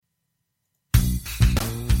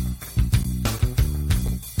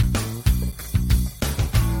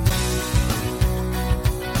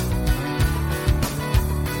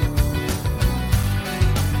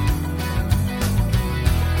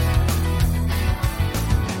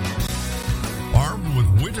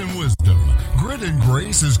Ed and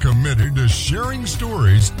Grace is committed to sharing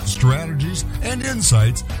stories, strategies, and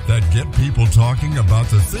insights that get people talking about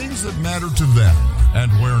the things that matter to them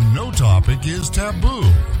and where no topic is taboo.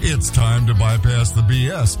 It's time to bypass the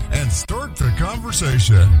BS and start the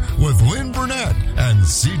conversation with Lynn Burnett and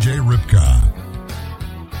CJ Ripka.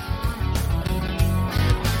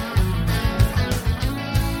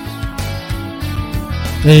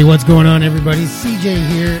 Hey, what's going on, everybody? CJ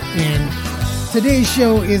here, and today's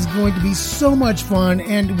show is going to be so much fun.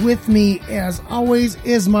 And with me, as always,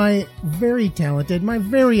 is my very talented, my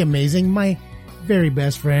very amazing, my very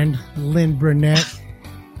best friend, Lynn Burnett.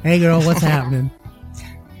 Hey, girl, what's happening?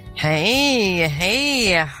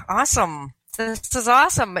 Hey, awesome. This is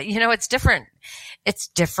awesome. But, it's different. It's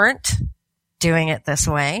different doing it this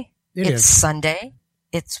way. It's Sunday.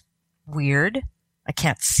 It's weird. I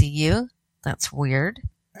can't see you. That's weird.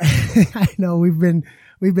 I know we've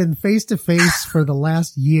been face to face for the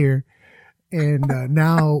last year, and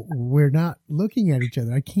now we're not looking at each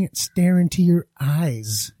other. I can't stare into your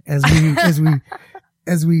eyes as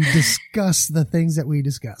we discuss the things that we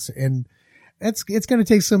discuss, and it's going to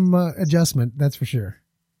take some adjustment. That's for sure.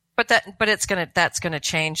 But that's going to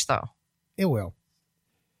change, though. It will.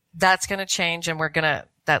 That's going to change, and we're going to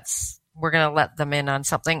let them in on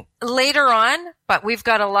something later on, but we've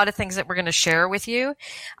got a lot of things that we're going to share with you.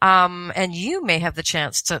 And you may have the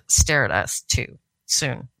chance to stare at us too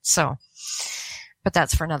soon. So, but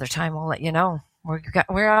that's for another time. We'll let you know.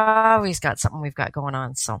 We're always got something we've got going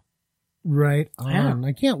on. So. Right on. Yeah.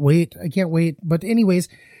 I can't wait. But anyways,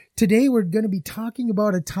 today we're going to be talking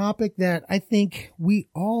about a topic that I think we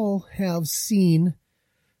all have seen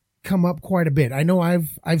come up quite a bit. I know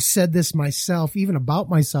I've said this myself, even about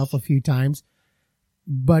myself a few times,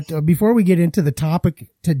 but before we get into the topic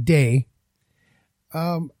today,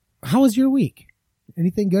 how was your week?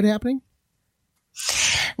 Anything good happening?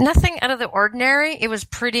 Nothing out of the ordinary. It was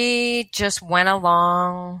just went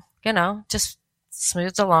along, just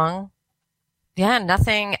smoothed along. Yeah.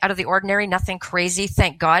 Nothing out of the ordinary, nothing crazy.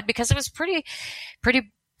 Thank God, because it was pretty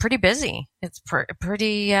busy. It's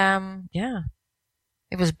pretty, yeah.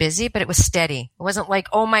 It was busy, but it was steady. It wasn't like,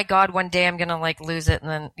 oh my God, one day I'm going to lose it.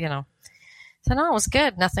 And then, so no, it was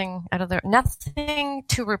good. Nothing out of there, nothing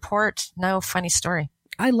to report. No funny story.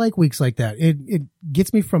 I like weeks like that. It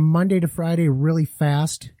gets me from Monday to Friday really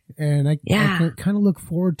fast. And I kind of look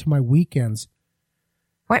forward to my weekends.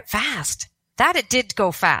 Went fast. It did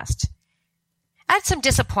go fast. I had some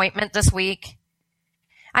disappointment this week.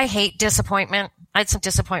 I hate disappointment. I had some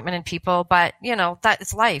disappointment in people, but that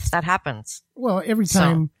is life. That happens. Well, every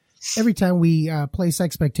time we place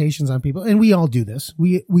expectations on people, and we all do this,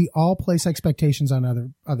 we all place expectations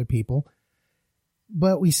on other people,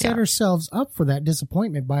 but we set ourselves up for that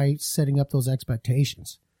disappointment by setting up those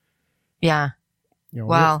expectations. Yeah.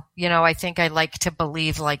 I think I like to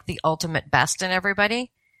believe the ultimate best in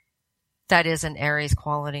everybody. That is an Aries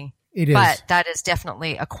quality. It is. But that is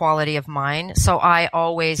definitely a quality of mine. So I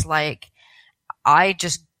always I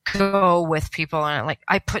just go with people and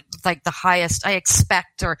I put the highest, I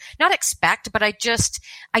expect, or not expect, but I just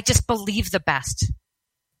believe the best.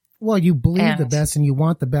 Well, you believe the best and you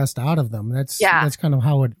want the best out of them. That's kind of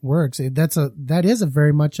how it works. That is a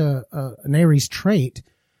very much an Aries trait,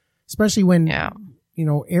 especially when,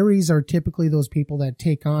 Aries are typically those people that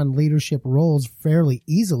take on leadership roles fairly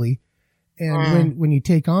easily. And when you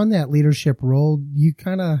take on that leadership role, you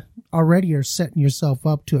kind of already are setting yourself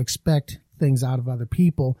up to expect things out of other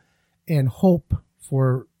people and hope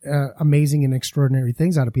for amazing and extraordinary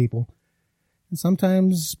things out of people. And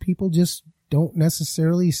sometimes people just don't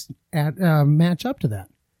necessarily match up to that.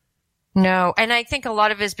 No. And I think a lot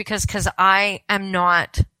of it is because I am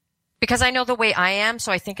not, because I know the way I am.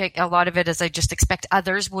 So I think a lot of it is I just expect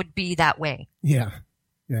others would be that way. Yeah.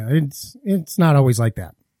 Yeah. It's not always like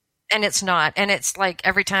that. And it's not. And it's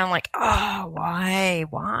every time I'm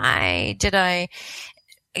why did I,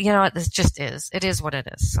 it just is. It is what it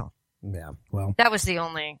is. So yeah, well, that was the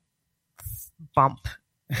only bump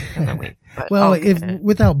in the week. Well, if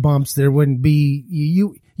without bumps, there wouldn't be,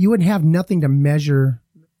 you would have nothing to measure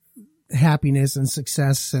happiness and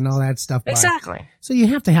success and all that stuff by. Exactly. So you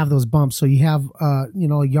have to have those bumps. So you have, a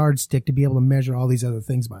yardstick to be able to measure all these other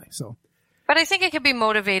things by. So. But I think it could be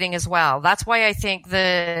motivating as well. That's why I think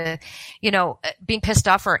being pissed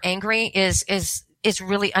off or angry is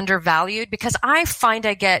really undervalued, because I find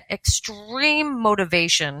I get extreme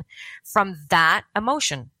motivation from that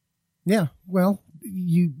emotion. Yeah. Well,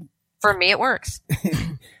 for me, it works.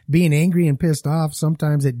 Being angry and pissed off,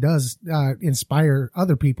 sometimes it does inspire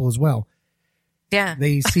other people as well. Yeah.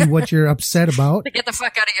 They see what you're upset about. Get the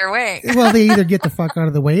fuck out of your way. Well, they either get the fuck out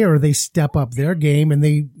of the way or they step up their game and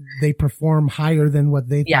they perform higher than what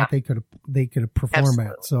they thought they could perform Absolutely.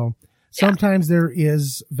 At. So sometimes there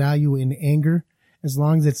is value in anger as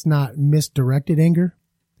long as it's not misdirected anger.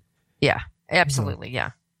 Yeah, absolutely.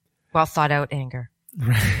 Yeah. Well thought out anger.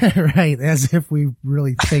 Right. As if we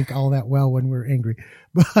really think all that well when we're angry.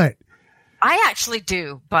 But I actually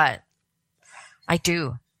do, but I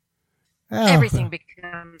do. Oh. Everything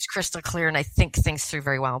becomes crystal clear and I think things through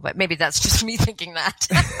very well, but maybe that's just me thinking that.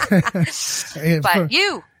 But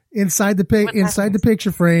you inside the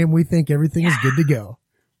picture frame, we think everything is good to go.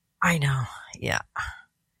 I know. Yeah.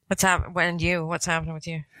 What's happening with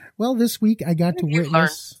you? Well, this week I got to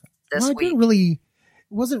witness it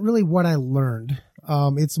wasn't really what I learned.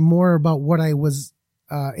 It's more about what I was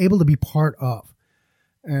able to be part of.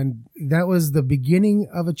 And that was the beginning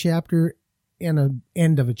of a chapter and an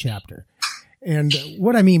end of a chapter. And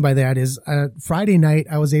what I mean by that is Friday night,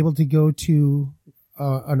 I was able to go to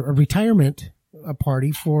a retirement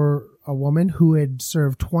party for a woman who had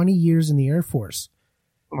served 20 years in the Air Force.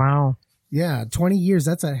 Wow. Yeah, 20 years.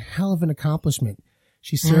 That's a hell of an accomplishment.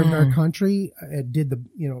 She served our country,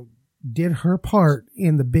 did her part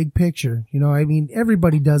in the big picture. You know, I mean,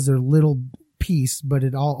 everybody does their little piece,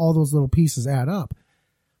 but all those little pieces add up.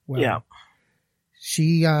 Well, yeah.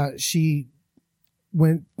 She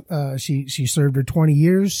served her 20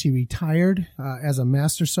 years. She retired as a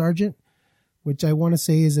master sergeant, which I want to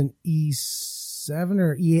say is an E7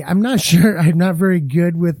 or E8. I'm not sure. I'm not very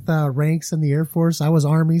good with ranks in the Air Force. I was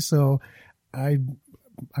Army, so I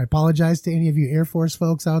apologize to any of you Air Force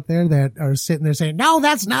folks out there that are sitting there saying, no,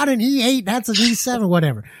 that's not an E8. That's an E7,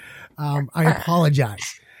 whatever. I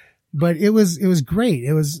apologize. But it was great.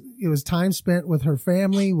 It was time spent with her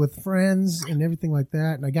family, with friends and everything like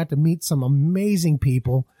that. And I got to meet some amazing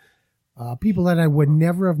people, people that I would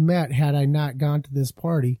never have met had I not gone to this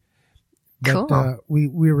party. But, cool. We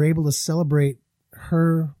were able to celebrate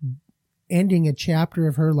her ending a chapter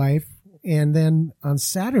of her life. And then on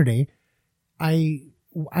Saturday, I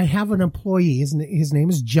have an employee. His name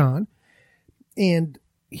is John, and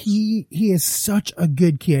he is such a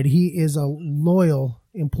good kid. He is a loyal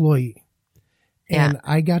employee, and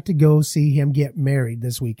I got to go see him get married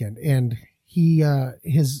this weekend. And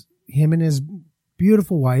him and his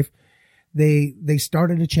beautiful wife, they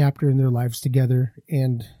started a chapter in their lives together.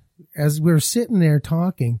 And as we were sitting there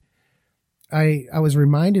talking, I was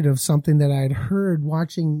reminded of something that I had heard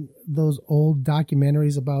watching those old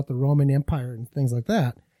documentaries about the Roman Empire and things like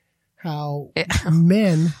that. How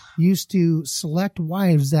men used to select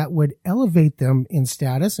wives that would elevate them in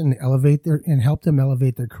status and help them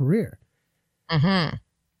elevate their career. Mm-hmm.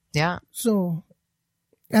 Yeah. So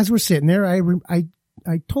as we're sitting there, I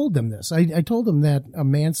told them this. I told them that a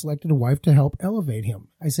man selected a wife to help elevate him.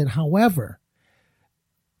 I said, however,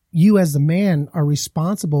 you as the man are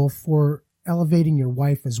responsible for elevating your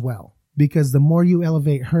wife as well, because the more you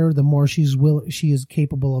elevate her, the more she is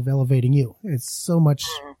capable of elevating you. It's so much,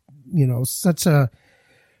 such a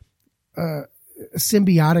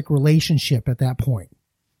symbiotic relationship at that point.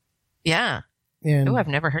 Yeah. And I've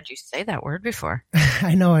never heard you say that word before.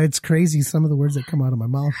 I know, it's crazy. Some of the words that come out of my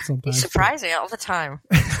mouth sometimes. You surprise me all the time.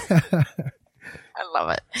 I love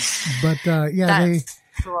it. But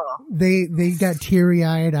cool. They got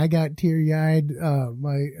teary-eyed. I got teary-eyed.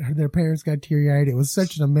 Their parents got teary-eyed. It was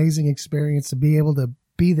such an amazing experience to be able to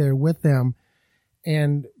be there with them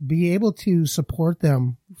and be able to support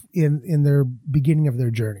them in their beginning of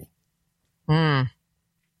their journey.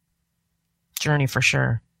 Journey for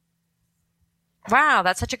sure. Wow,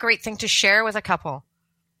 that's such a great thing to share with a couple.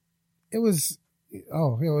 It was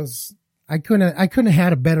I couldn't have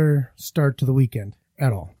had a better start to the weekend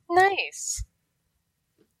at all. Nice.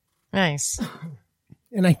 And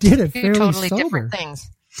I did it fairly totally sober. Different things.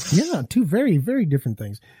 Yeah, two very, very different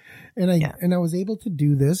things. And I was able to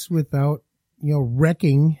do this without,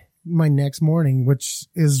 wrecking my next morning, which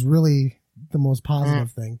is really the most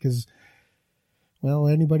positive thing. Because, well,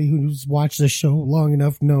 anybody who's watched this show long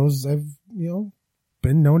enough knows I've,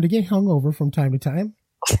 been known to get hungover from time to time.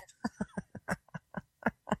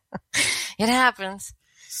 It happens.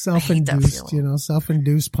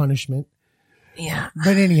 Self-induced punishment. Yeah.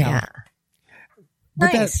 But anyhow. Yeah.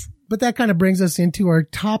 Nice. But that kind of brings us into our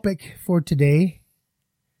topic for today.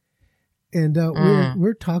 And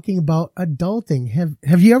we're talking about adulting.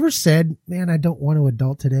 Have you ever said, man, I don't want to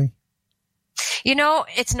adult today?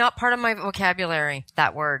 It's not part of my vocabulary,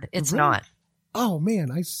 that word. It's really? Not. Oh, man,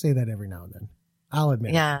 I say that every now and then. I'll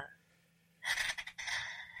admit. Yeah.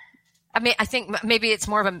 I mean, I think maybe it's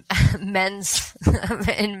more of a men's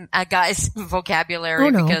and a guy's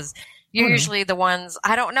vocabulary because, You're usually the ones,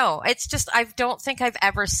 I don't know. It's just, I don't think I've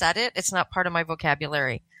ever said it. It's not part of my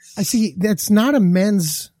vocabulary. I see. That's not a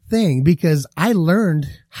men's thing because I learned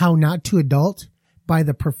how not to adult by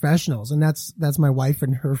the professionals. And that's my wife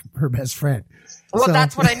and her best friend. Well,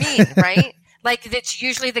 that's what I mean, right? Like it's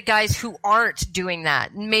usually the guys who aren't doing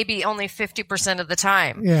that, maybe only 50% of the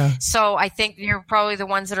time. Yeah. So I think you're probably the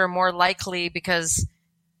ones that are more likely because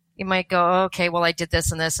you might go, okay, well, I did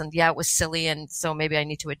this and this and yeah, it was silly. And so maybe I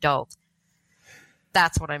need to adult.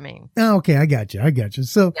 That's what I mean. Okay, I got you.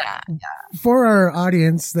 So for our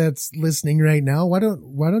audience that's listening right now, why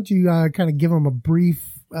don't you kind of give them a brief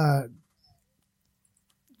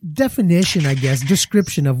definition, I guess,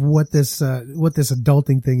 description of what this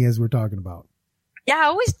adulting thing is we're talking about? Yeah, I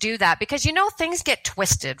always do that because, things get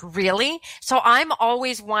twisted, really. So I'm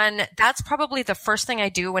always that's probably the first thing I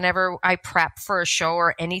do whenever I prep for a show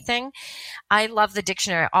or anything. I love the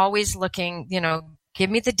dictionary, always looking, give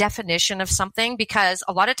me the definition of something because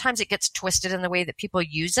a lot of times it gets twisted in the way that people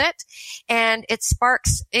use it and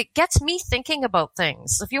it gets me thinking about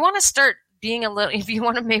things. If you want to start if you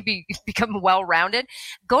want to maybe become well-rounded,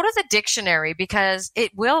 go to the dictionary because it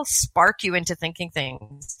will spark you into thinking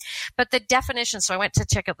things. But the definition, so I went to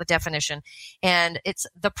check out the definition and it's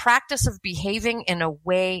the practice of behaving in a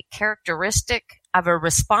way characteristic of a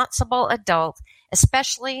responsible adult,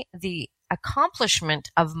 especially the accomplishment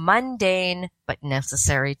of mundane but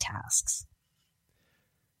necessary tasks.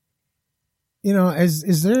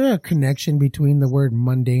 Is there a connection between the word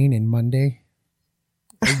mundane and Monday?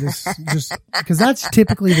 Just because that's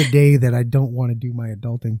typically the day that I don't want to do my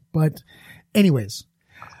adulting. But anyways.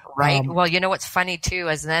 Right. Well, what's funny too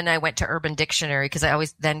is then I went to Urban Dictionary because I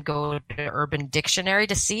always then go to Urban Dictionary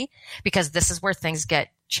to see because this is where things get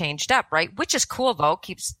changed up, right? Which is cool though.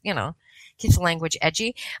 Keeps language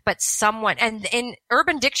edgy, but and in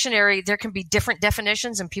Urban Dictionary, there can be different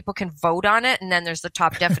definitions and people can vote on it. And then there's the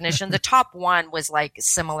top definition. The top one was like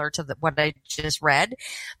similar to what I just read.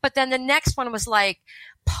 But then the next one was like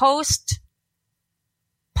post,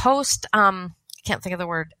 can't think of the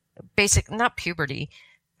word, not puberty.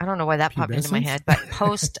 I don't know why that popped into my head, but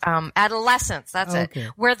post, adolescence. That's it.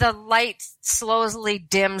 Where the light slowly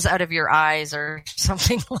dims out of your eyes or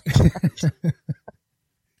something like that.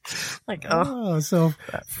 So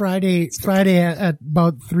Friday at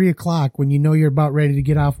about 3:00 when you're about ready to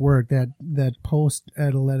get off work, that post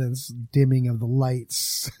adolescence dimming of the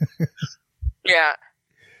lights. Yeah,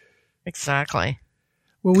 exactly.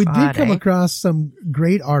 Well, we did come across some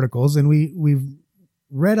great articles, and we've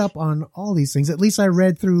read up on all these things. At least I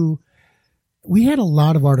read through. We had a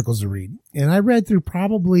lot of articles to read, and I read through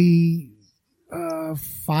probably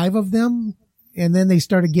 5 of them, and then they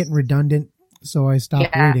started getting redundant. So I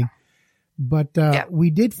stopped reading, but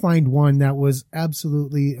we did find one that was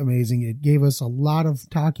absolutely amazing. It gave us a lot of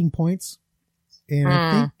talking points, and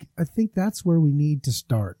I think that's where we need to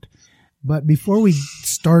start. But before we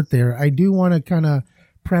start there, I do want to kind of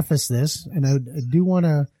preface this, and I do want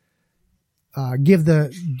to give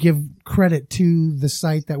credit to the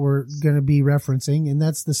site that we're going to be referencing, and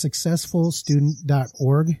that's the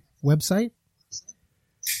successfulstudent.org website.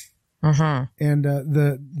 And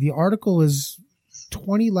the article is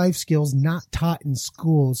 20 life skills not taught in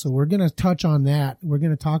school. So we're going to touch on that. We're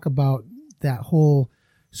going to talk about that whole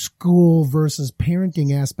school versus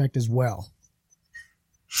parenting aspect as well.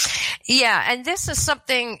 Yeah. And this is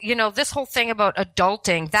something, this whole thing about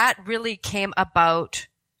adulting, that really came about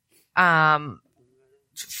from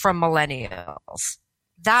millennials.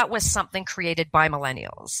 That was something created by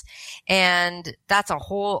millennials. And that's a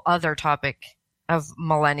whole other topic of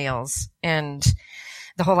millennials and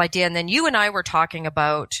the whole idea. And then you and I were talking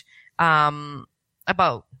about millennials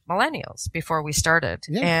before we started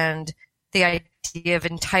and the idea of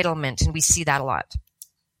entitlement. And we see that a lot.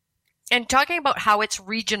 And talking about how it's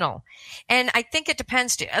regional. And I think it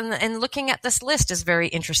depends and looking at this list is very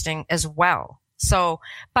interesting as well. So,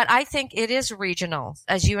 but I think it is regional,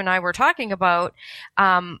 as you and I were talking about,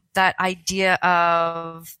 that idea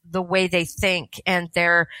of the way they think and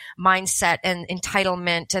their mindset and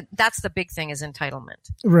entitlement. And that's the big thing is entitlement.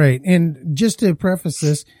 Right. And just to preface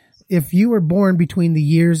this, if you were born between the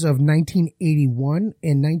years of 1981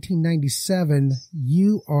 and 1997,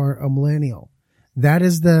 you are a millennial.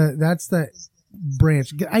 That's the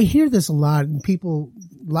branch. I hear this a lot and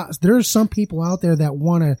there are some people out there that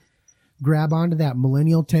want to grab onto that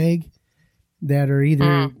millennial tag that are either,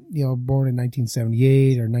 born in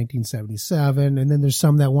 1978 or 1977. And then there's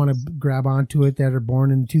some that want to grab onto it that are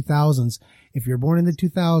born in the 2000s. If you're born in the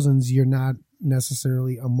 2000s, you're not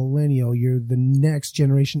necessarily a millennial. You're the next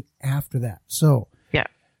generation after that. So, yeah.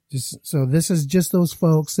 So this is just those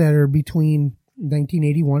folks that are between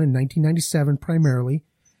 1981 and 1997 primarily.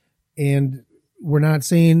 And we're not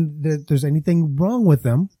saying that there's anything wrong with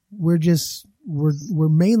them. We're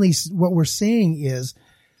mainly, what we're saying is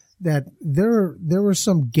that there were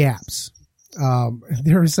some gaps.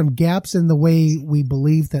 There are some gaps in the way we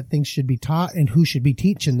believe that things should be taught and who should be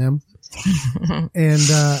teaching them. And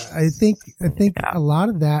I think a lot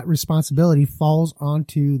of that responsibility falls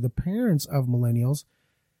onto the parents of millennials,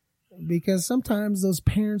 because sometimes those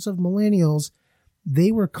parents of millennials,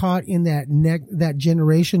 they were caught in that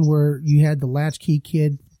generation where you had the latchkey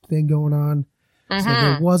kid thing going on. So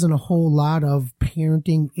there wasn't a whole lot of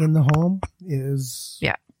parenting in the home.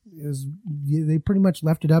 They pretty much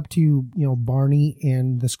left it up to, Barney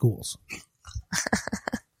and the schools.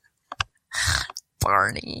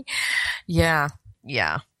 Barney. Yeah.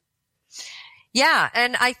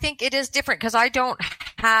 And I think it is different because I don't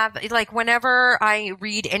have, like, whenever I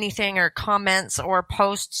read anything or comments or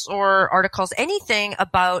posts or articles, anything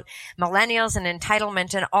about millennials and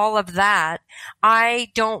entitlement and all of that,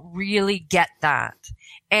 I don't really get that.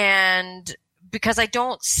 And because I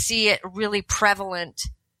don't see it really prevalent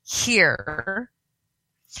here.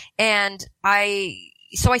 And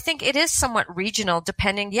so I think it is somewhat regional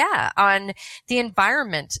depending, on the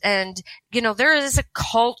environment. And, there is a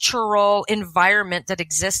cultural environment that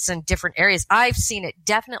exists in different areas. I've seen it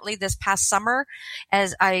definitely this past summer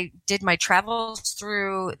as I did my travels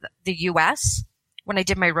through the U.S. when I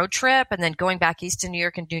did my road trip and then going back east to New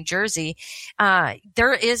York and New Jersey.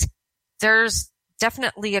 There's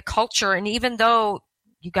definitely a culture. And even though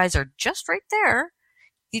you guys are just right there,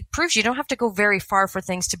 it proves you don't have to go very far for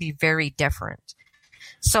things to be very different.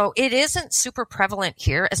 So it isn't super prevalent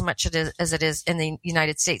here as much as it is in the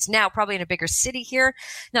United States. Now, probably in a bigger city here,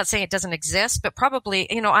 not saying it doesn't exist, but probably,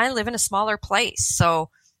 I live in a smaller place. So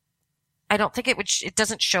I don't think it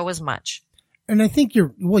doesn't show as much. And I think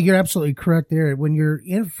you're absolutely correct there. When you're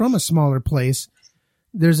from a smaller place,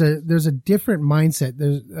 there's a different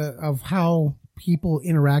mindset of how people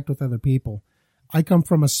interact with other people. I come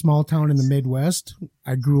from a small town in the Midwest.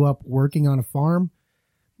 I grew up working on a farm.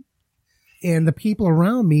 And the people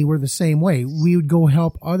around me were the same way. We would go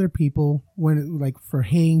help other people for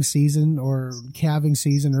haying season or calving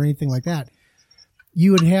season or anything like that.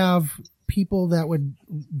 You would have people that would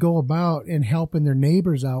go about and helping their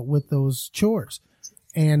neighbors out with those chores.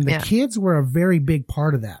 And the kids were a very big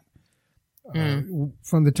part of that.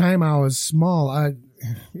 From the time I was small,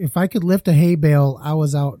 if I could lift a hay bale, I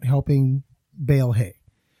was out helping bale hay.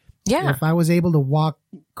 Yeah. If I was able to walk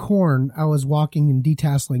corn, I was walking and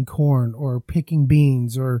detasseling corn or picking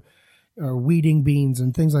beans or weeding beans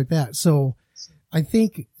and things like that. So I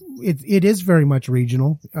think it is very much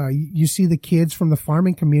regional. You see the kids from the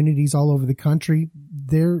farming communities all over the country.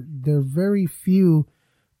 They're very few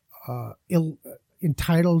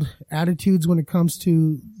entitled attitudes when it comes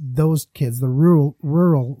to those kids, the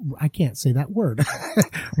rural, I can't say that word.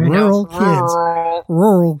 Rural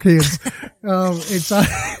kids. It's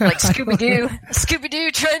like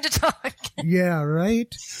Scooby-Doo trying to talk. Yeah,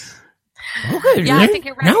 right. Okay. Yeah, I think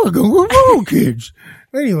you're right. Now we're going with rural kids.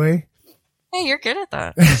 Anyway. Hey, you're good at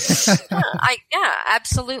that.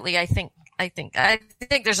 Absolutely. I think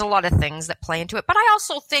there's a lot of things that play into it, but I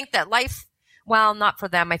also think that life, well, not for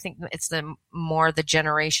them. I think it's the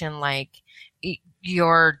generation like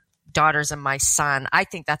your daughters and my son. I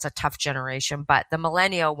think that's a tough generation, but the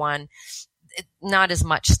millennial one, not as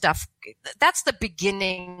much stuff. That's the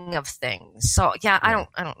beginning of things. So yeah, I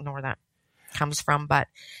don't know where that comes from, but.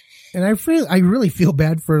 And I really feel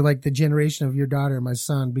bad for like the generation of your daughter and my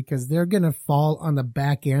son, because they're going to fall on the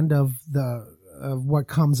back end of what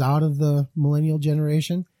comes out of the millennial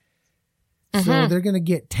generation. So they're going to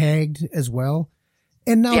get tagged as well.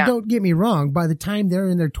 And now don't get me wrong, by the time they're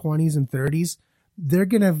in their 20s and 30s, they're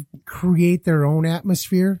going to create their own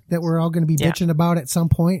atmosphere that we're all going to be bitching about at some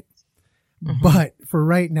point. But for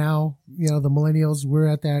right now, the millennials, we're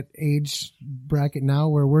at that age bracket now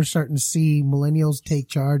where we're starting to see millennials take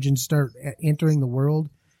charge and start entering the world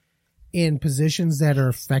in positions that are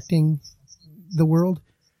affecting the world.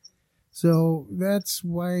 So that's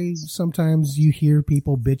why sometimes you hear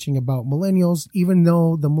people bitching about millennials, even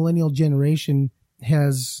though the millennial generation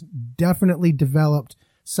has definitely developed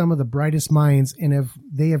some of the brightest minds and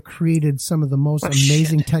they have created some of the most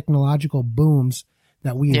amazing technological booms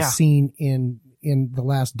that we have seen in the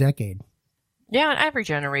last decade. Yeah, every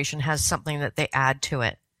generation has something that they add to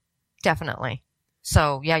it. Definitely.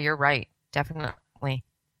 So yeah, you're right. Definitely.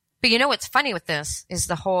 But what's funny with this is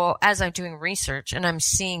as I'm doing research and I'm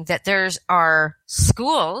seeing that are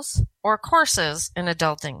schools or courses in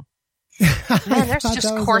adulting. Man, there's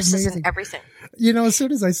just courses and everything. As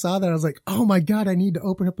soon as I saw that, I was like, oh my God, I need to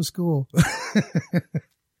open up a school.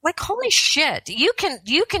 Like, holy shit, you can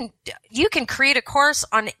create a course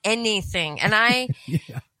on anything. And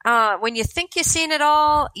when you think you've seen it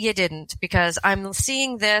all, you didn't, because I'm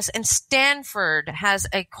seeing this, and Stanford has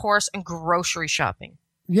a course in grocery shopping.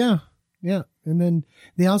 Yeah. Yeah. And then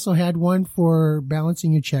they also had one for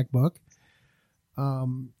balancing your checkbook.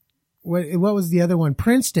 What was the other one?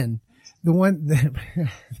 Princeton. The one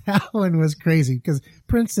that one was crazy because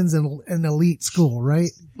Princeton's an elite school,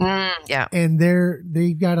 right? Yeah. And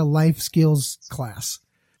they've got a life skills class.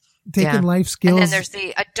 Taking life skills. And then there's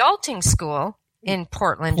the adulting school in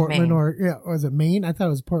Portland, Maine. Or is it Maine? I thought it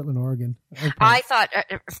was Portland, Oregon. Okay. I thought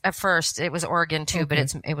at first it was Oregon too, but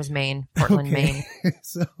it was Maine, Portland, Maine.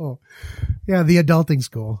 So, yeah, the adulting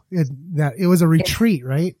school. It was a retreat,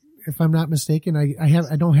 right? If I'm not mistaken, I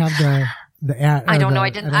don't have the ad. I don't know. I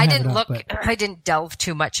didn't delve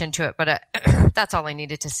too much into it, but that's all I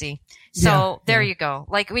needed to see. So there you go.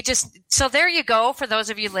 So there you go. For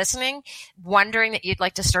those of you listening, wondering that you'd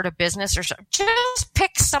like to start a business or something, just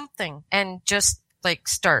pick something and just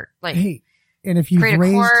start. Hey, and if you create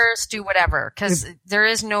a course, do whatever, because there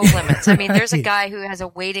is no limits. I mean, there's a guy who has a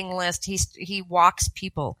waiting list. He walks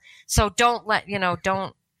people. So don't.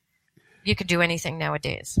 You could do anything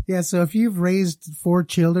nowadays. Yeah, so if you've raised 4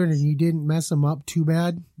 children and you didn't mess them up too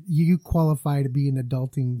bad, you qualify to be an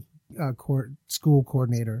adulting school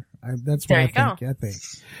coordinator. That's what I think.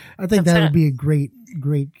 I think that would be a great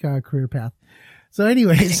career path. So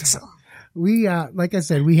anyways, we like I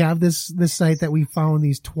said, we have this site that we found,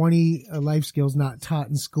 these 20 life skills not taught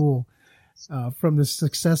in school from the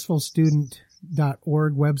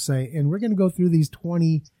successfulstudent.org website, and we're going to go through these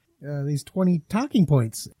 20 talking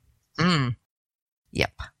points.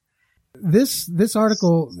 Yep. This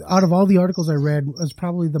article, out of all the articles I read, was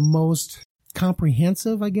probably the most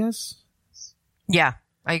comprehensive, I guess. Yeah,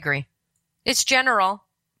 I agree. It's general,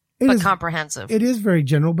 but comprehensive. It is very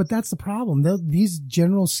general, but that's the problem. These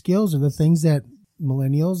general skills are the things that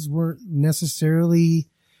millennials weren't necessarily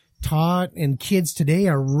taught, and kids today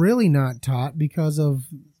are really not taught because of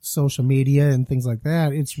social media and things like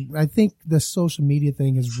that. I think the social media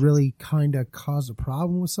thing has really kind of caused a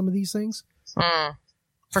problem with some of these things.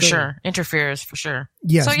 For sure. Interferes, for sure.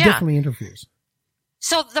 Yes, definitely interferes.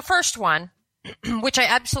 So the first one, which I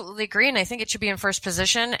absolutely agree, and I think it should be in first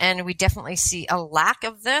position, and we definitely see a lack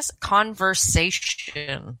of this,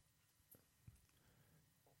 conversation.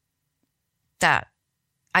 That,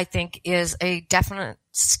 I think, is a definite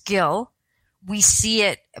skill. We see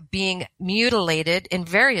it being mutilated in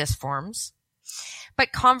various forms,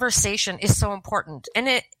 but conversation is so important,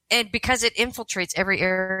 and because it infiltrates every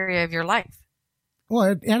area of your life. Well,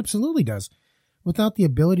 it absolutely does. Without the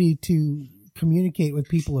ability to communicate with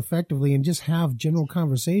people effectively and just have general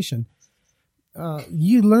conversation,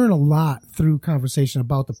 you learn a lot through conversation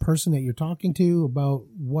about the person that you're talking to, about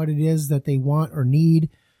what it is that they want or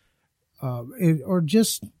need, or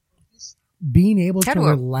just being able to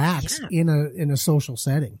relax in a social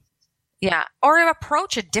setting. Yeah. Or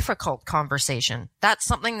approach a difficult conversation. That's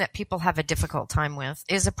something that people have a difficult time with,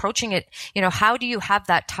 is approaching it. How do you have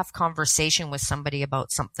that tough conversation with somebody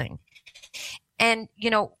about something? And,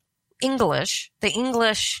 the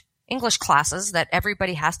English classes that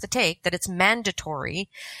everybody has to take, that it's mandatory.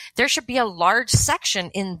 There should be a large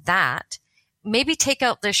section in that. Maybe take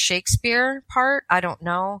out the Shakespeare part. I don't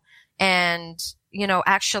know. And,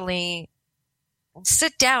 actually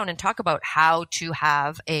sit down and talk about how to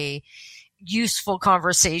have a useful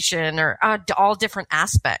conversation, or all different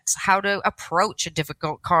aspects, how to approach a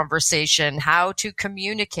difficult conversation, how to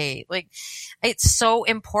communicate. It's so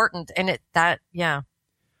important. And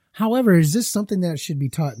However, is this something that should be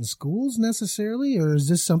taught in schools necessarily? Or is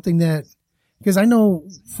this something that, because I know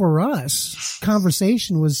for us,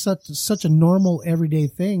 conversation was such a normal everyday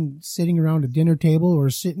thing, sitting around a dinner table or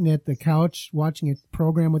sitting at the couch watching a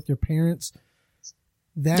program with your parents.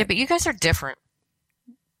 Yeah, but you guys are different.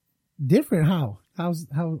 Different? How?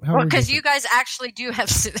 Because you guys actually do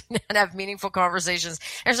have meaningful conversations.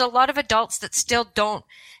 There's a lot of adults that still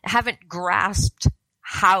haven't grasped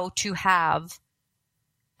how to have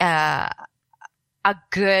a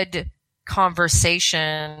good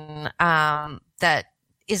conversation that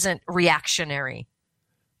isn't reactionary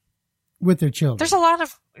with their children. There's a lot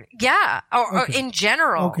of or in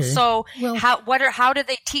general. Okay. So how do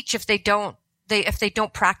they teach if they don't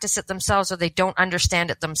practice it themselves, or they don't understand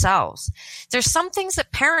it themselves? There's some things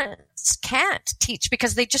that parents can't teach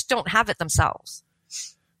because they just don't have it themselves.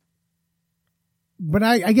 But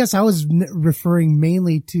I guess I was referring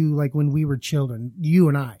mainly to like when we were children. You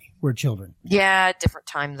and I were children. Yeah, different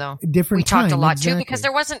time though. Different time. We talked a lot exactly. too because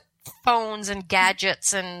there wasn't phones and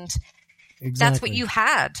gadgets and that's what you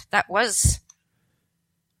had. That was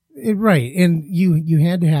right. And you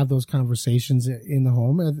had to have those conversations in the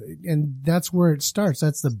home, and that's where it starts.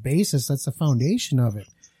 That's the basis. That's the foundation of it.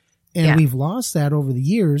 And we've lost that over the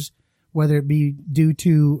years, whether it be due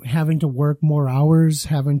to having to work more hours,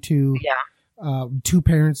 having to two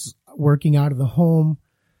parents working out of the home.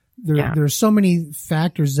 There are so many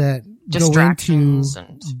factors that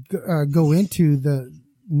go into the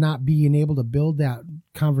not being able to build that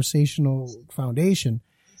conversational foundation.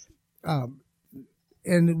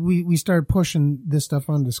 And we started pushing this stuff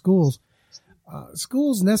onto schools.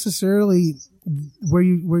 Schools necessarily where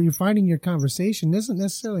you're finding your conversation isn't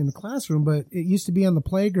necessarily in the classroom, but it used to be on the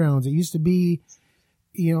playgrounds. It used to be,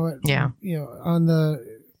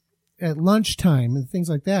 at lunchtime and things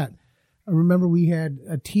like that. I remember we had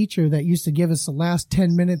a teacher that used to give us the last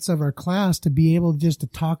 10 minutes of our class to be able just to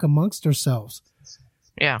talk amongst ourselves.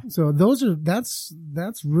 Yeah. So that's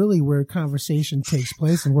really where conversation takes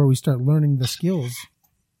place and where we start learning the skills.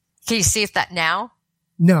 Can you see if that now?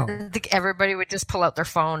 No. I think everybody would just pull out their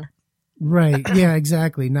phone. Right. Yeah,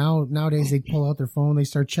 exactly. Nowadays they pull out their phone, they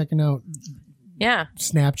start checking out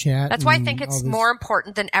Snapchat. That's why I think it's more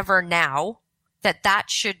important than ever now that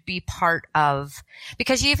should be part of,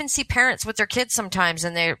 because you even see parents with their kids sometimes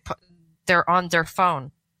and they're on their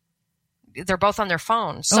phone. They're both on their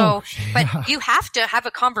phone. So, but you have to have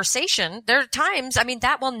a conversation. There are times,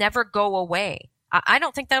 that will never go away. I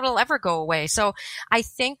don't think that will ever go away. So I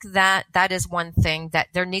think that is one thing that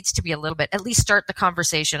there needs to be a little bit, at least start the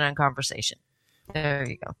conversation on conversation. There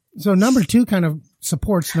you go. So number 2 kind of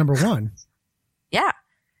supports number 1. Yeah.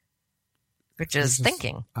 Which is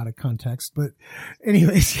thinking. Out of context. But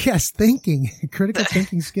anyways, yes, thinking, critical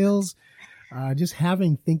thinking skills, just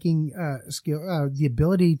having thinking skill, the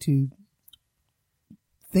ability to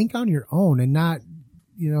think on your own and not,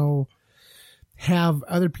 have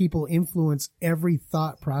other people influence every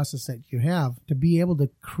thought process that you have, to be able to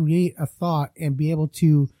create a thought and be able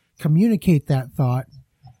to communicate that thought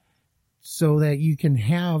so that you can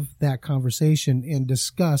have that conversation and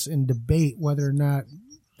discuss and debate whether or not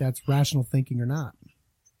that's rational thinking or not.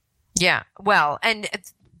 Yeah. Well, and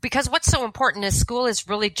because what's so important is school has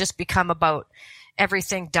really just become about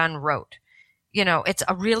everything done rote. It's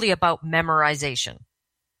really about memorization.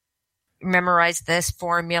 Memorize this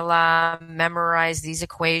formula, memorize these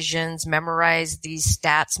equations, memorize these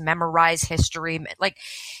stats, memorize history. Like,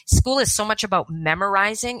 school is so much about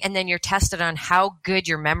memorizing, and then you're tested on how good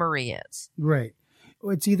your memory is. Right.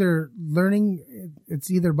 It's either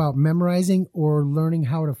about memorizing or learning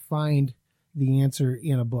how to find the answer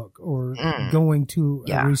in a book or going to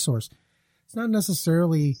a resource. It's not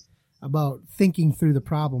necessarily about thinking through the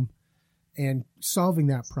problem and solving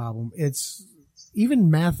that problem. It's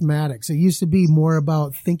even mathematics. It used to be more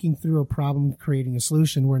about thinking through a problem, creating a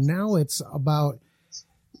solution, where now it's about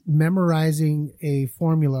memorizing a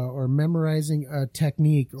formula or memorizing a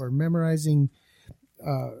technique or memorizing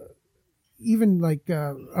even like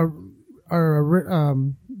our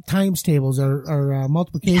times tables or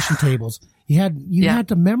multiplication tables. You had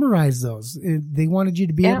to memorize those. They wanted you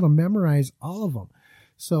to be able to memorize all of them.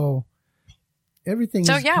 So everything.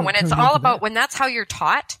 So when it's all about, when that's how you're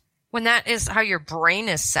taught, when that is how your brain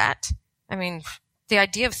is set, the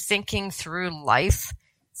idea of thinking through life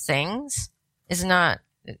things is not,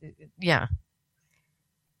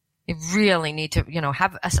 You really need to,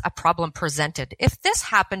 have a problem presented. If this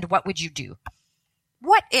happened, what would you do?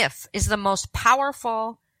 What if is the most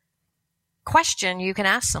powerful question you can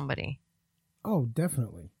ask somebody. Oh,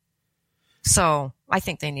 definitely. So I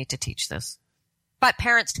think they need to teach this. But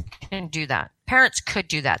parents can do that. Parents could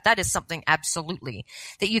do that. That is something absolutely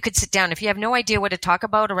that you could sit down. If you have no idea what to talk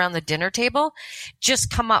about around the dinner table,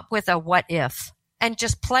 just come up with a what if and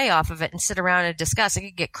just play off of it and sit around and discuss. It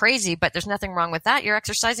could get crazy, but there's nothing wrong with that. You're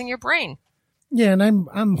exercising your brain. Yeah, and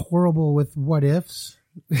I'm horrible with what ifs.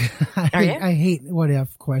 I hate what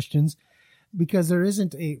if questions because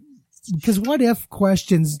because what if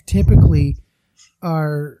questions typically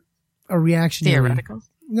are a reactionary. Theoretical?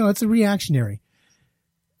 No, it's a reactionary.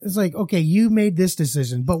 It's like, okay, you made this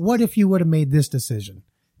decision, but what if you would have made this decision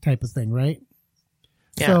type of thing, right?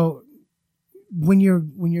 Yeah. So when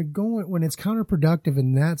it's counterproductive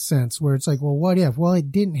in that sense, where it's like, well, what if? Well,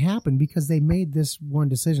 it didn't happen because they made this one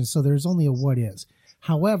decision. So there's only a what is.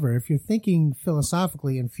 However, if you're thinking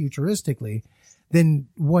philosophically and futuristically, then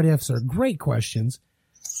what ifs are great questions.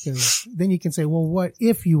 Because then you can say, well, what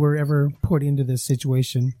if you were ever put into this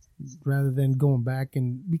situation, rather than going back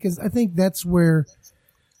and, because I think that's where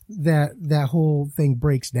that whole thing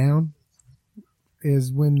breaks down,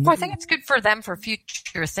 is when. Well, I think it's good for them for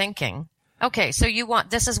future thinking. Okay, so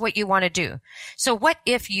this is what you want to do. So what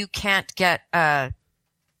if you can't get a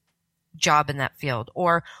job in that field?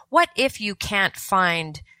 Or what if you can't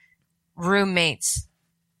find roommates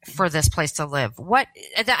for this place to live?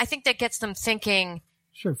 I think that gets them thinking.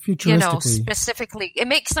 Sure, futuristically. Specifically, it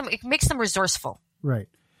makes them resourceful. Right.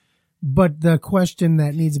 But the question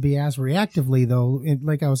that needs to be asked reactively, though,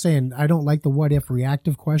 like I was saying, I don't like the what if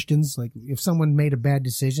reactive questions. Like if someone made a bad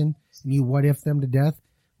decision and you what if them to death,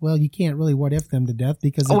 well, you can't really what if them to death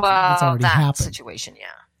because it's already happened. Situation, yeah.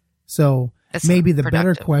 So maybe the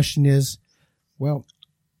better question is, well,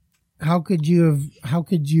 how could you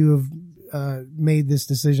have made this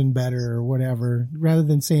decision better or whatever, rather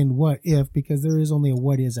than saying what if, because there is only a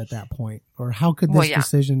what is at that point, or how could this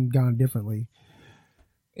decision gone differently?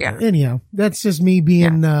 Yeah. Anyhow, that's just me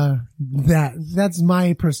being that's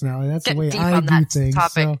my personality. That's the way I do things.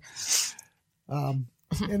 Topic. So,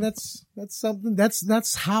 and that's something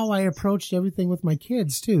that's how I approached everything with my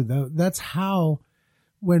kids too. That's how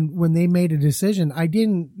when they made a decision, I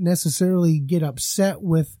didn't necessarily get upset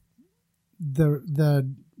with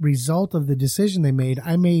the result of the decision they made.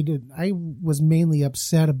 I was mainly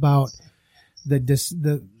upset about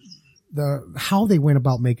the how they went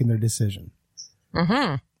about making their decision.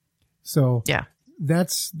 Mm-hmm. So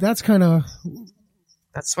that's kind of,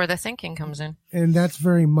 that's where the thinking comes in. And that's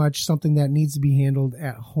very much something that needs to be handled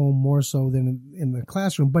at home more so than in the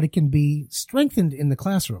classroom, but it can be strengthened in the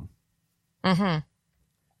classroom. Mm-hmm.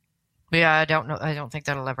 Yeah, I don't know. I don't think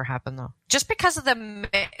that'll ever happen though. Just because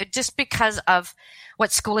of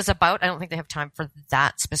what school is about, I don't think they have time for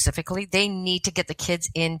that specifically. They need to get the kids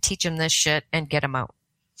in, teach them this shit, and get them out.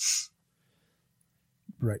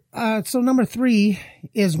 Right. So number 3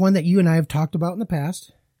 is one that you and I have talked about in the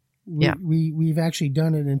past. We've actually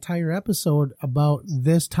done an entire episode about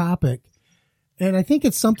this topic. And I think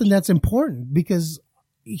it's something that's important because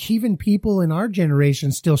even people in our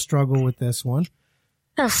generation still struggle with this one.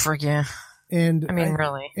 Oh, forget. And I mean,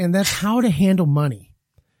 really. And that's how to handle money.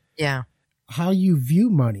 Yeah. How you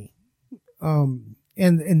view money.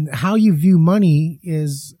 And how you view money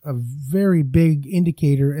is a very big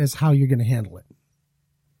indicator as how you're going to handle it.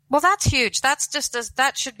 Well, that's huge. That's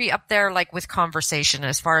that should be up there, like with conversation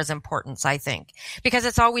as far as importance, I think, because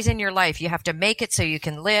it's always in your life. You have to make it so you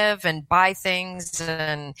can live and buy things.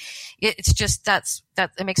 And it's just,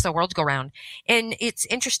 it makes the world go round. And it's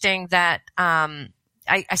interesting that,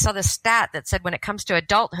 I saw this stat that said when it comes to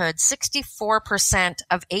adulthood, 64%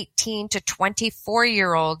 of 18 to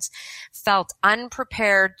 24-year-olds felt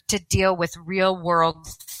unprepared to deal with real world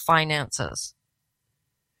finances.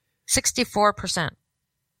 64%.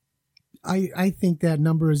 I think that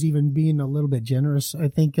number is even being a little bit generous. I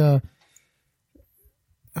think it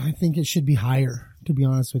should be higher, to be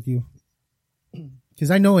honest with you.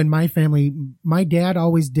 Because I know in my family, my dad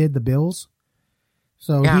always did the bills.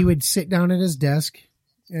 So he would sit down at his desk.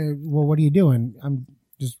 Well, what are you doing? I'm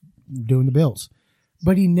just doing the bills.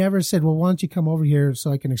 But he never said, well, why don't you come over here so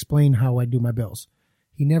I can explain how I do my bills?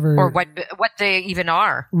 He never. Or what they even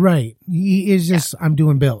are. Right. He is just, I'm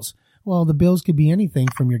doing bills. Well, the bills could be anything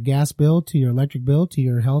from your gas bill to your electric bill to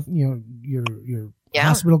your health, your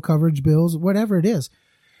hospital coverage bills, whatever it is.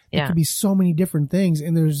 It could be so many different things.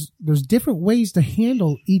 And there's different ways to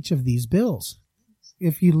handle each of these bills.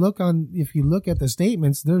 If you look at the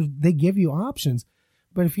statements, they give you options.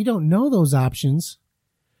 But if you don't know those options,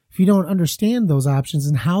 if you don't understand those options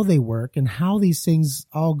and how they work and how these things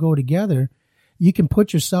all go together, you can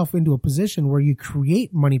put yourself into a position where you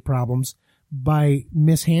create money problems by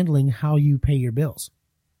mishandling how you pay your bills.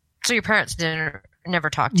 So your parents never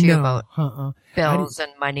talked to you about bills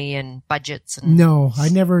and money and budgets? And... No, I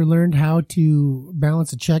never learned how to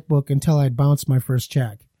balance a checkbook until I'd bounced my first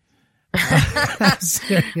check.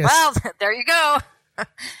 Well, there you go.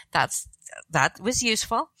 That was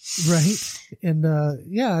useful. Right. And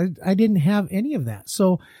I didn't have any of that.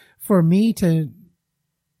 So for me to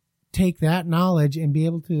take that knowledge and be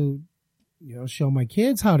able to show my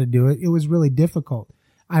kids how to do it, it was really difficult.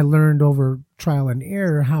 I learned over trial and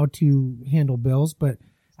error how to handle bills, but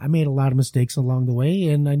I made a lot of mistakes along the way.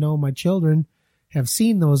 And I know my children have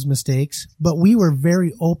seen those mistakes, but we were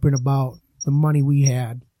very open about the money we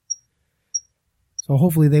had. So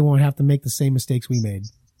hopefully they won't have to make the same mistakes we made.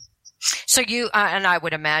 So you, and I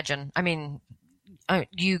would imagine, I mean,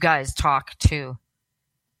 you guys talk to,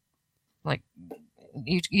 like,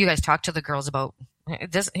 you guys talk to the girls about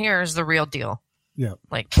this. Here's the real deal. Yeah.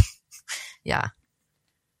 Like, yeah.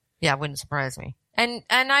 Yeah, it wouldn't surprise me. And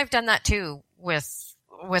I've done that too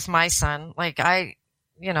with my son. Like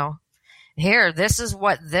here, this is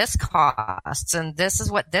what this costs, and this is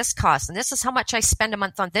what this costs, and this is how much I spend a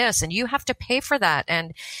month on this, and you have to pay for that.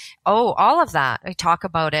 And all of that. I talk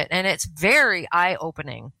about it, and it's very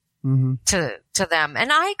eye-opening to them.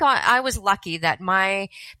 And I was lucky that my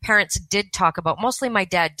parents did talk about, mostly my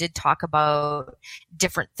dad did talk about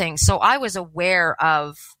different things. So I was aware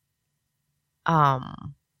of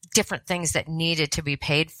different things that needed to be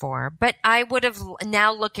paid for. But I would have,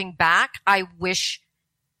 now looking back, I wish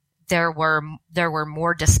there were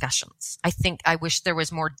more discussions. I wish there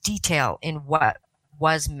was more detail in what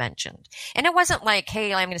was mentioned. And it wasn't like,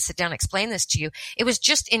 hey, I'm going to sit down and explain this to you. It was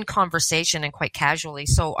just in conversation and quite casually.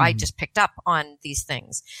 So I just picked up on these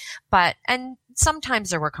things. And sometimes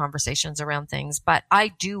there were conversations around things, but I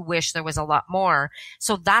do wish there was a lot more.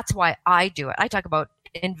 So that's why I do it. I talk about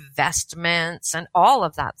investments and all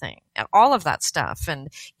of that stuff, and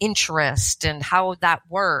interest and how that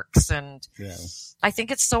works. And I think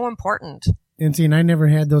it's so important. And I never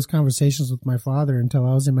had those conversations with my father until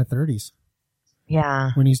I was in my 30s.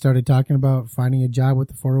 Yeah. When he started talking about finding a job with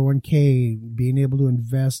the 401k, being able to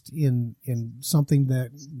invest in something that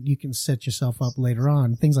you can set yourself up later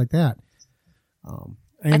on, things like that.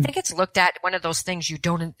 I think it's looked at one of those things you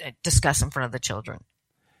don't discuss in front of the children.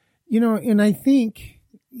 And I think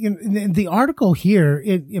the article here,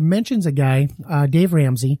 it mentions a guy, Dave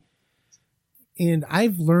Ramsey, and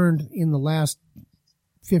I've learned in the last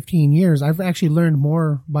 15 years, I've actually learned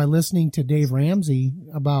more by listening to Dave Ramsey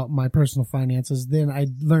about my personal finances than I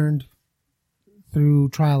learned through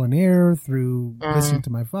trial and error, through listening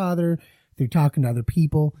to my father, through talking to other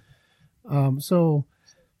people. So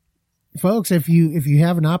folks, if you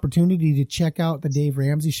have an opportunity to check out the Dave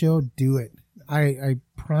Ramsey show, do it. I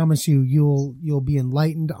promise you'll be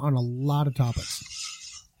enlightened on a lot of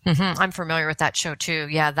topics. I'm familiar with that show too.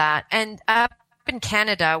 Yeah, that. And up in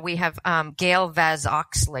Canada, we have Gail Vaz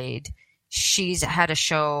Oxlade. She's had a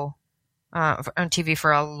show on TV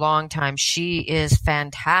for a long time. She is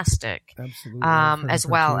fantastic. Absolutely. As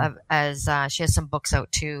well as she has some books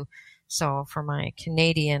out too. So for my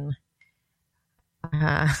Canadian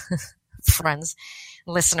friends,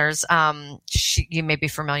 listeners, you may be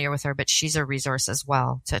familiar with her, but she's a resource as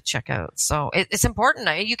well to check out. So it's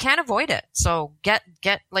important. You can't avoid it. So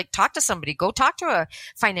talk to somebody, go talk to a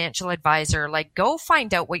financial advisor, go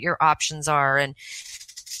find out what your options are. And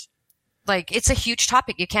it's a huge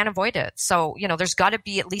topic. You can't avoid it. So, there's got to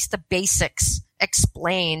be at least the basics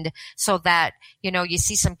explained so that, you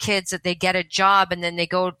see some kids that they get a job and then they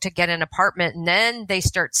go to get an apartment and then they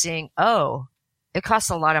start seeing, oh, it costs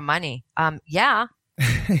a lot of money. Yeah.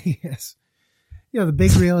 Yes. The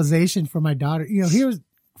big realization for my daughter, here's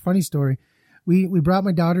a funny story. We brought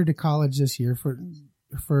my daughter to college this year for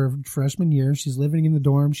freshman year. She's living in the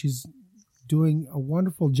dorm. She's doing a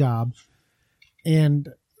wonderful job. And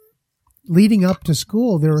leading up to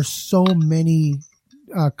school, there are so many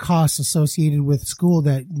costs associated with school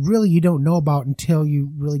that really you don't know about until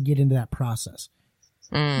you really get into that process.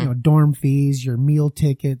 Dorm fees, your meal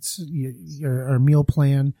tickets, your meal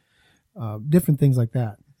plan, different things like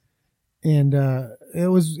that. And it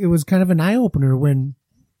was kind of an eye opener when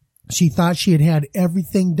she thought she had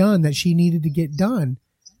everything done that she needed to get done,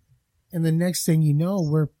 and the next thing you know,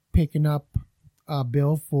 we're picking up a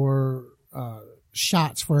bill for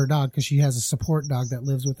shots for her dog because she has a support dog that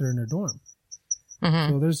lives with her in her dorm.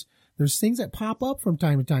 So there's things that pop up from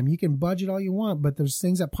time to time. You can budget all you want, but there's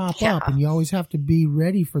things that pop up, and you always have to be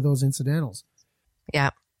ready for those incidentals.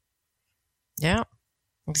 Yeah. Yeah,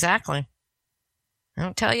 exactly. I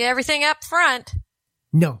don't tell you everything up front.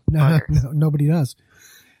 No, nobody does.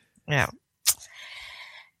 Yeah.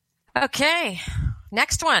 Okay.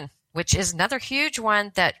 Next one, which is another huge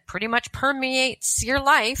one that pretty much permeates your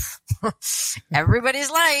life, everybody's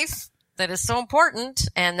life, that is so important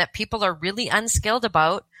and that people are really unskilled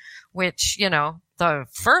about, which, the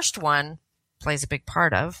first one plays a big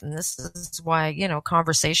part of. And this is why,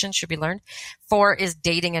 conversations should be learned. 4 is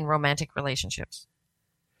dating and romantic relationships.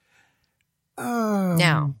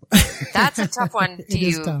 Now, that's a tough one. Do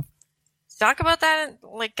you talk about that?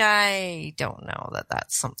 I don't know that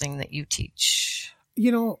that's something that you teach.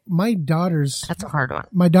 My daughters. That's a hard one.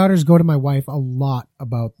 My daughters go to my wife a lot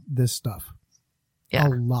about this stuff. Yeah. A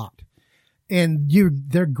lot. And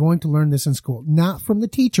they're going to learn this in school, not from the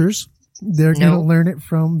teachers. They're going to learn it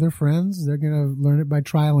from their friends. They're going to learn it by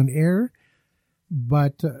trial and error.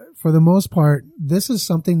 But for the most part, this is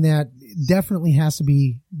something that definitely has to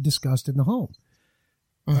be discussed in the home.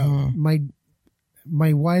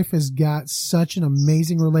 My wife has got such an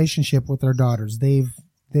amazing relationship with our daughters.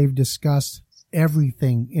 They've discussed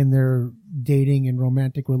everything in their dating and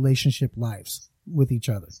romantic relationship lives with each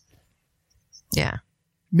other. Yeah.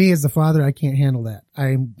 Me as the father, I can't handle that.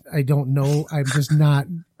 I don't know. I'm just not.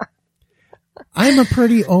 I'm a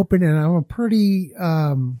pretty open and I'm a pretty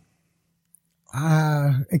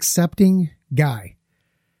accepting guy.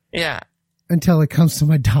 Yeah. Until it comes to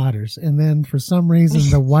my daughters. And then for some reason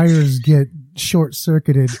the wires get short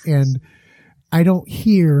circuited and I don't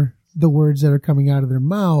hear the words that are coming out of their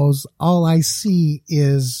mouths. All I see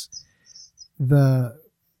is the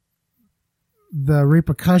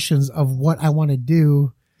repercussions of what I want to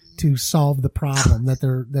do to solve the problem that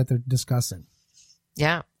they're discussing.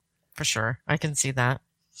 Yeah, for sure. I can see that.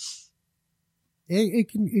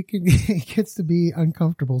 It gets to be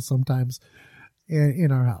uncomfortable sometimes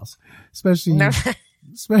in our house, especially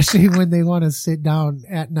when they want to sit down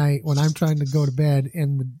at night when I'm trying to go to bed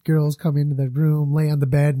and the girls come into the room, lay on the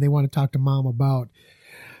bed, and they want to talk to mom about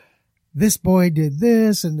this boy did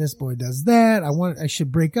this and this boy does that. I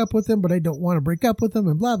should break up with him, but I don't want to break up with him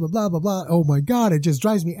and blah, blah, blah, blah, blah. Oh my God. It just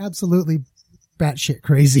drives me absolutely batshit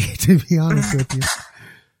crazy, to be honest with you.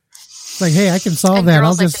 It's like, hey, I can solve that.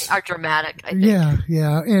 Girls, I think, are dramatic. I think.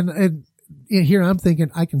 Yeah. And here I'm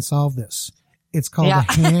thinking I can solve this. It's called a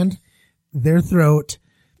hand, their throat.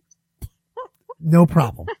 No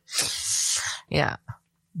problem. Yeah.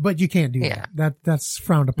 But you can't do that. That's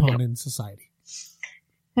frowned upon in society.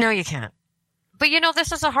 No, you can't. But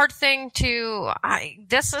this is a hard thing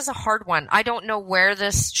this is a hard one. I don't know where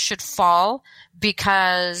this should fall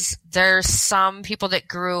because there's some people that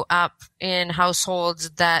grew up in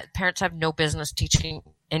households that parents have no business teaching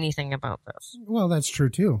anything about this. Well, that's true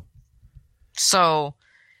too. So,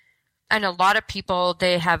 and a lot of people,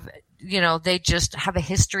 they have, they just have a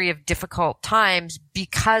history of difficult times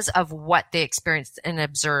because of what they experienced and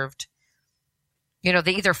observed.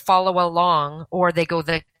 They either follow along or they go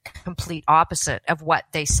the complete opposite of what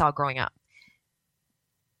they saw growing up.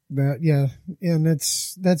 And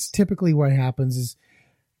that's typically what happens is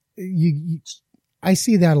I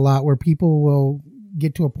see that a lot where people will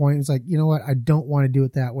get to a point, it's like, you know what, I don't want to do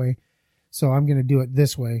it that way, so I'm going to do it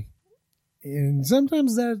this way. And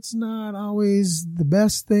sometimes that's not always the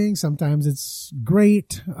best thing. Sometimes it's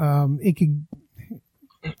great. It could,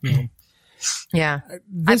 Yeah.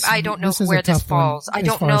 I don't know where this falls. I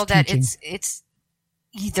don't know that it's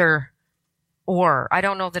either or. I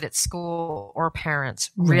don't know that it's school or parents,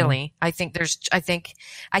 really. I think this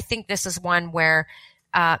is one where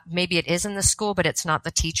maybe it is in the school, but it's not the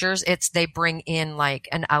teachers. It's they bring in like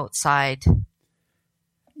an outside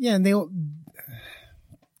and they'll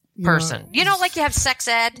person. Like you have sex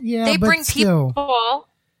ed. Yeah, they bring people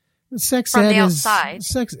sex from ed the outside.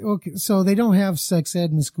 Okay, so they don't have sex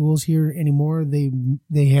ed in the schools here anymore. They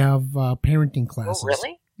have parenting classes. Oh,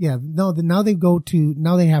 really? Yeah. No. Now they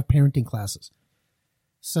have parenting classes.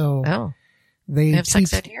 So they have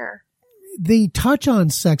sex ed here. They touch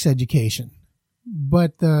on sex education,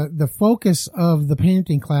 but the focus of the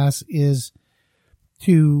parenting class is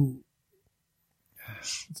to.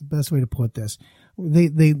 What's the best way to put this?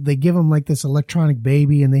 They give them like this electronic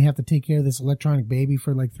baby and they have to take care of this electronic baby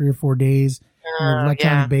for like 3 or 4 days. And the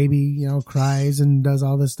electronic baby, cries and does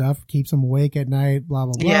all this stuff, keeps them awake at night, blah,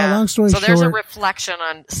 blah, blah. Yeah. Long story short. So there's a reflection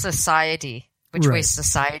on society, which way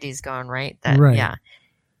society's gone, right? Right.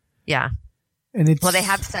 Yeah. And they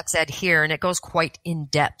have sex ed here and it goes quite in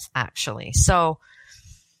depth actually. So,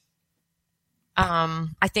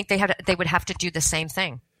 I think they would have to do the same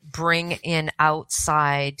thing. Bring in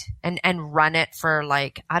outside and run it for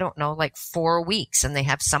like, I don't know, like 4 weeks. And they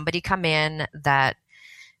have somebody come in that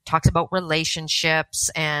talks about relationships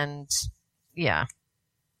and Yeah,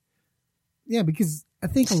 because I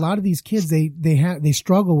think a lot of these kids, they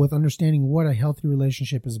struggle with understanding what a healthy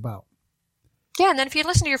relationship is about. Yeah. And then if you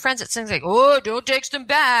listen to your friends, it's things like, oh, don't text them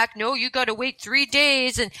back. No, you got to wait 3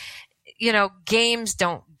 days. And, games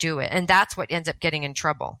don't do it. And that's what ends up getting in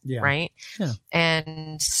trouble. Yeah. Right. Yeah.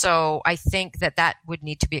 And so I think that would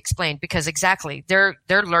need to be explained because exactly they're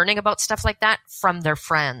learning about stuff like that from their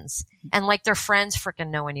friends and like their friends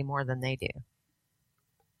freaking know any more than they do.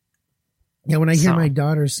 Yeah. When I hear my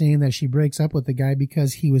daughter saying that she breaks up with the guy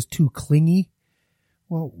because he was too clingy.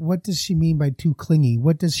 Well, what does she mean by too clingy?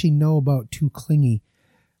 What does she know about too clingy?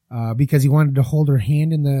 Because he wanted to hold her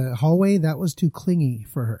hand in the hallway. That was too clingy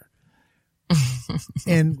for her.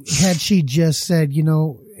 And had she just said,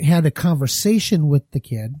 had a conversation with the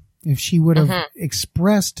kid, if she would have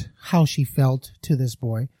expressed how she felt to this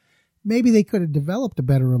boy, maybe they could have developed a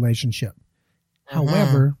better relationship.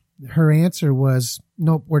 However, her answer was,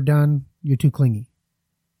 nope, we're done. You're too clingy.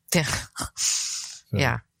 Yeah.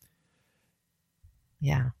 So.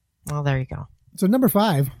 Yeah. Well, there you go. So number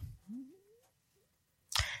 5,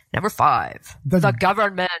 Number 5, the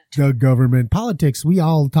government. The government. Politics. We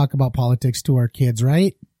all talk about politics to our kids,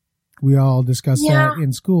 right? We all discuss that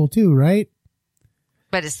in school too, right?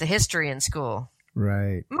 But it's the history in school.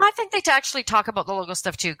 Right. I think they actually talk about the local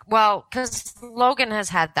stuff too. Well, because Logan has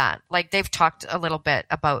had that. Like, they've talked a little bit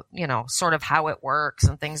about, sort of how it works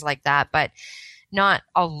and things like that, but not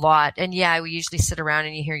a lot. And yeah, we usually sit around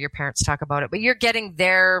and you hear your parents talk about it, but you're getting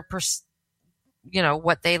their,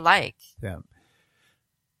 what they like. Yeah.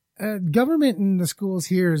 Government in the schools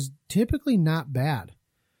here is typically not bad.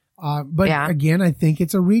 But again, I think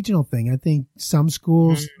it's a regional thing. I think some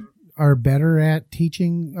schools are better at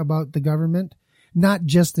teaching about the government, not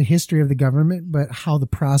just the history of the government, but how the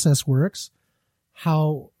process works,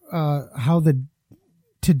 how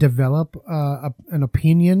to develop an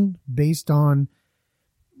opinion based on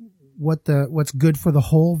what's good for the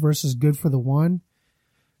whole versus good for the one.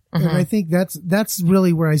 And I think that's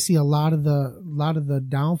really where I see a lot of the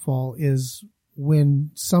downfall is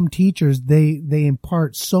when some teachers, they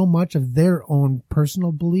impart so much of their own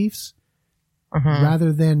personal beliefs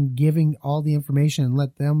rather than giving all the information and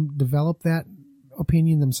let them develop that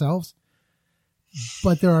opinion themselves.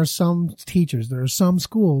 But there are some teachers, there are some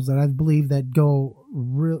schools that I believe that go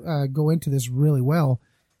into this really well.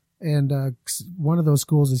 And one of those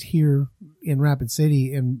schools is here in Rapid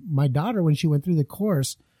City. And my daughter, when she went through the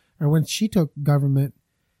course, or when she took government,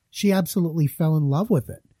 she absolutely fell in love with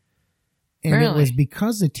it. And It was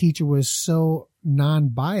because the teacher was so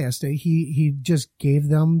non-biased. He just gave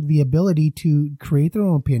them the ability to create their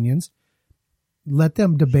own opinions, let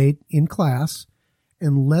them debate in class,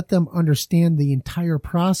 and let them understand the entire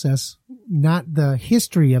process, not the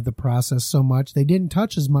history of the process so much. They didn't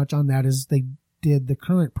touch as much on that as they did the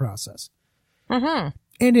current process. And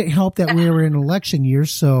it helped that we were in election year,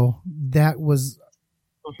 so that was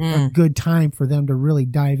a good time for them to really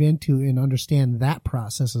dive into and understand that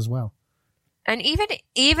process as well. And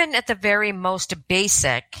even at the very most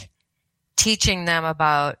basic, teaching them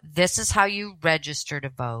about this is how you register to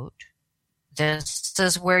vote. This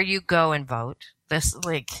is where you go and vote. This,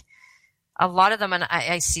 like, a lot of them, and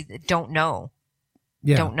I see that don't know.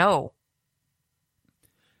 Yeah. Don't know.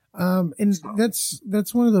 And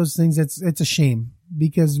that's one of those things it's a shame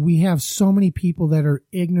because we have so many people that are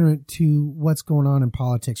ignorant to what's going on in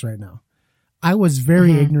politics right now. I was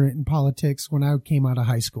very ignorant in politics when I came out of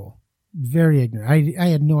high school. Very ignorant. I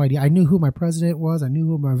had no idea. I knew who my president was. I knew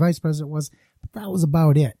who my vice president was, but that was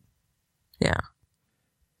about it. Yeah.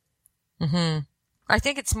 I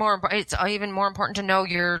think it's even more important to know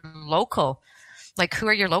your local, like, who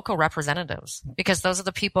are your local representatives? Because those are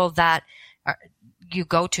the people that you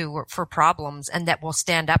go to for problems and that will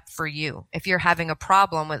stand up for you. If you're having a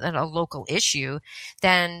problem with a local issue,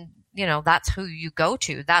 then, that's who you go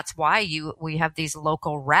to. That's why we have these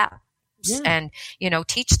local reps. Yeah. And,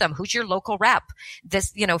 teach them who's your local rep.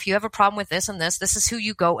 This, if you have a problem with this and this is who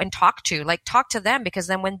you go and talk to. Like, talk to them, because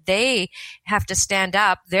then when they have to stand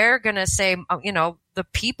up, they're going to say, the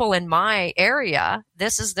people in my area,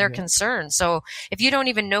 this is their concern. So if you don't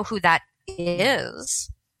even know who that is.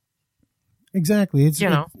 Exactly.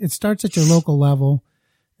 It starts at your local level.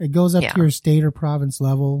 It goes up to your state or province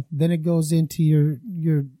level. Then it goes into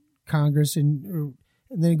your Congress and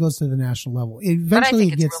then it goes to the national level. Eventually, but I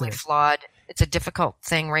think it's really flawed. It's a difficult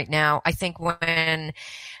thing right now. I think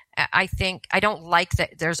I don't like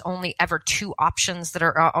that there's only ever two options that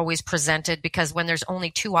are always presented, because when there's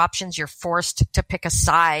only two options, you're forced to pick a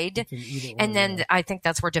side. And then I think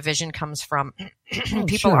that's where division comes from.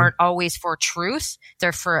 People aren't always for truth.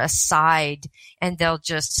 They're for a side, and they'll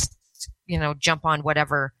just, jump on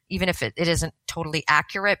whatever, even if it isn't totally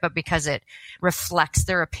accurate, but because it reflects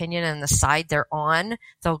their opinion and the side they're on,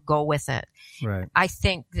 they'll go with it. Right. I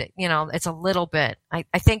think that, it's a little bit, I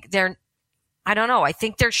think I don't know. I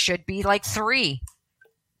think there should be like 3.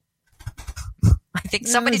 I think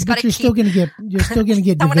somebody's got to keep. You're still going to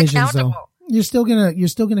get divisions though. You're still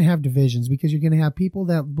going to have divisions, because you're going to have people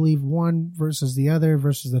that believe one versus the other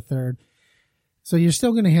versus the third. So you're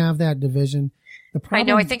still going to have that division. I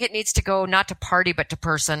know. I think it needs to go not to party, but to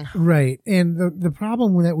person. Right. And the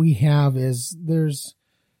problem that we have is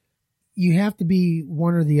you have to be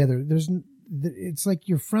one or the other. It's like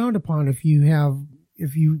you're frowned upon if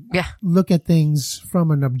you look at things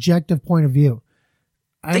from an objective point of view.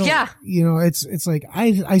 It's like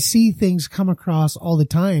I see things come across all the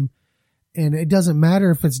time, and it doesn't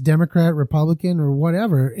matter if it's Democrat, Republican, or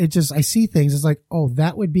whatever. I see things. It's like, oh,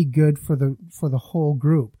 that would be good for the whole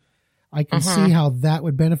group. I can see how that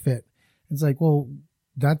would benefit. It's like, well,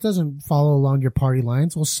 that doesn't follow along your party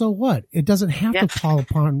lines. Well, so what? It doesn't have to follow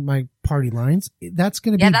upon my party lines. That's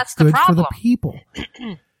going to be good for the people.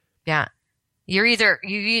 Yeah.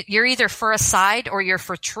 You're either for a side or you're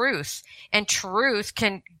for truth, and truth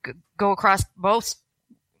can go across both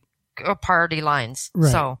party lines.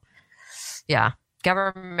 Right. So, yeah,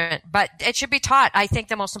 government, but it should be taught. I think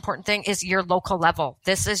the most important thing is your local level.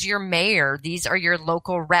 This is your mayor. These are your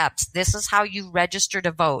local reps. This is how you register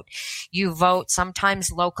to vote. You vote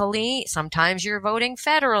sometimes locally, sometimes you're voting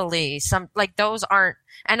federally. Those aren't.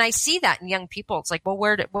 And I see that in young people. It's like, well,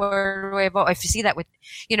 where do I vote? If you see that with,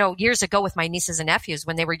 years ago with my nieces and nephews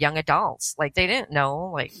when they were young adults, like they didn't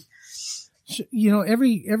know, like.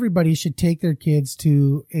 Everybody should take their kids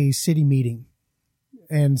to a city meeting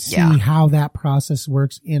and see how that process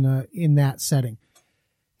works in that setting.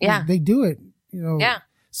 Yeah. They do it,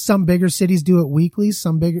 some bigger cities do it weekly,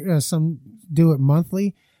 some do it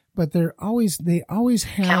monthly, but they always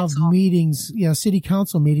have meetings, city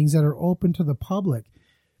council meetings that are open to the public.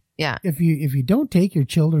 Yeah. If you don't take your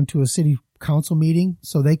children to a city council meeting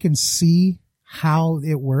so they can see how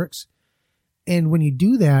it works, and when you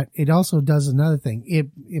do that, it also does another thing.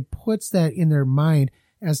 It puts that in their mind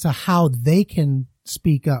as to how they can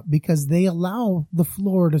speak up, because they allow the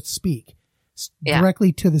floor to speak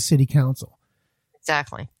directly to the city council.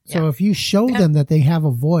 Exactly. So if you show them that they have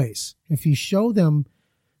a voice, if you show them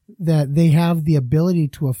that they have the ability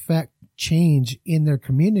to affect change in their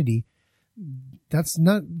community, that's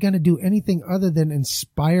not going to do anything other than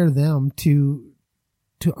inspire them to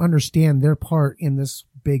understand their part in this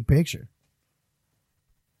big picture.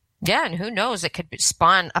 Yeah, and who knows, it could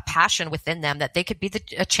spawn a passion within them that they could be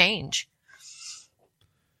a change.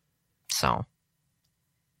 So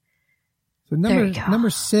number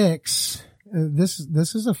 6, this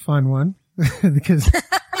is a fun one because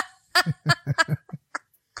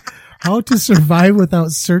how to survive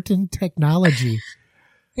without certain technology.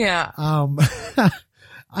 Yeah.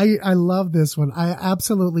 I love this one. I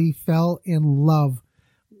absolutely fell in love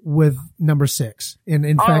with number 6. And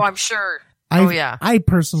in fact, I'm sure. I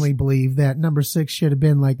personally believe that number 6 should have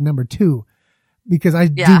been like number 2, because I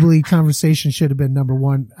do believe conversation should have been number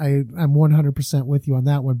 1. I'm 100% with you on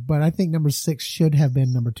that one, but I think number 6 should have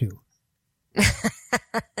been number 2.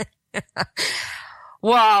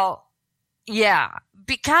 Well, yeah,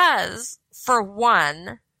 because for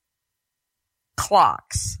one,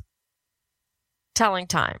 clocks telling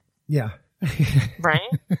time. Yeah. Right?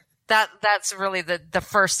 That's really the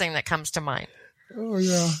first thing that comes to mind. Oh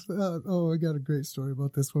yeah. I got a great story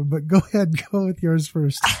about this one, but go ahead, go with yours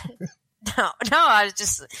first. No, that's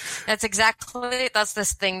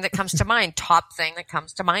this thing that comes to mind. Top thing that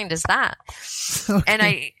comes to mind is that.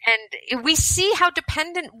 Okay. And we see how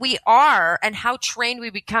dependent we are and how trained we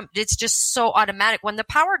become. It's just so automatic when the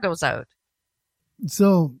power goes out.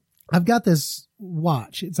 So I've got this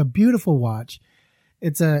watch. It's a beautiful watch.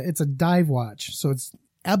 It's a dive watch. So it's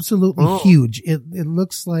absolutely huge. It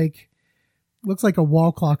looks like a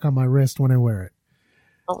wall clock on my wrist when I wear it.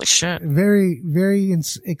 Holy shit. Very, very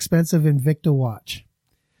expensive Invicta watch.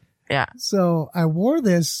 Yeah. So I wore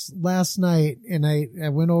this last night and I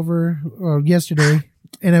went yesterday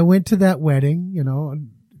and I went to that wedding,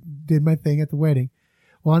 did my thing at the wedding.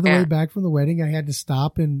 Well, on the way back from the wedding, I had to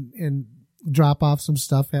stop and drop off some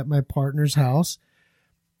stuff at my partner's house.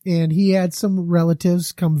 And he had some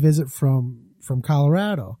relatives come visit from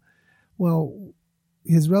Colorado. Well,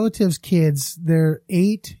 his relatives' kids, they're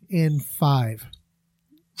 8 and 5.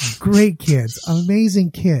 Great kids, amazing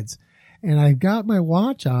kids. And I got my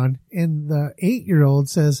watch on and the 8-year-old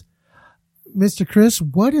says, "Mr. Chris,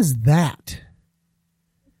 what is that?"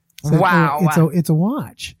 Wow. It's a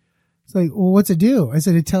watch. It's like, well, what's it do? I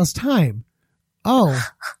said, it tells time.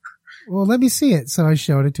 Oh, well, let me see it. So I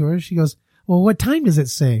showed it to her. She goes, well, what time does it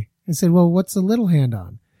say? I said, well, what's the little hand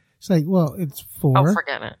on? She's like, well, it's 4. Oh,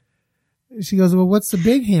 forget it. She goes, well, what's the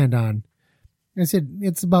big hand on? I said,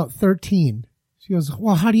 it's about 13. She goes,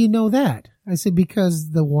 well, how do you know that? I said,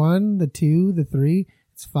 because the 1, the 2, the 3,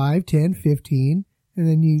 it's 5, 10, 15. And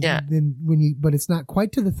then but it's not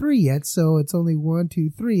quite to the 3 yet. So it's only 1, 2,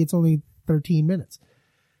 3. It's only 13 minutes.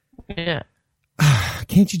 Yeah.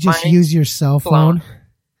 Can't you just use your cell phone?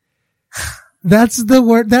 That's the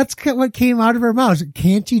word. That's what came out of her mouth.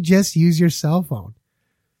 Can't you just use your cell phone?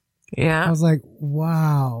 Yeah. I was like,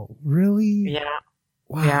 wow, really? Yeah.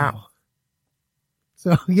 Wow. Yeah.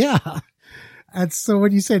 So yeah. So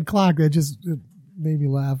when you said clock, that just made me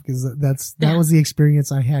laugh because that was the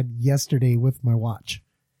experience I had yesterday with my watch.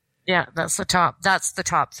 Yeah, that's the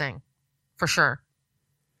top thing for sure.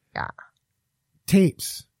 Yeah. Tape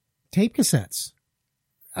cassettes.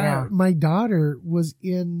 Yeah. My daughter,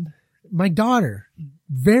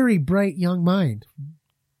 very bright young mind.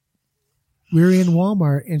 We were in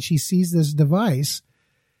Walmart and she sees this device.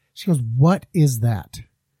 She goes, what is that?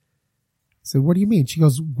 said, what do you mean? She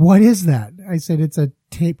goes, what is that? I said, it's a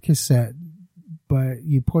tape cassette, but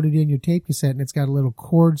you put it in your tape cassette and it's got a little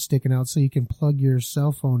cord sticking out so you can plug your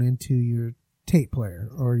cell phone into your tape player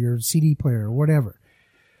or your CD player or whatever.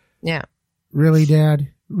 Yeah. Really,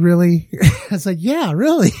 Dad? Really? I was like, yeah,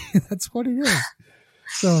 really. That's what it is.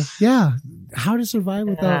 So yeah, how to survive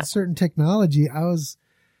without certain technology. I was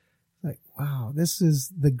like, wow, this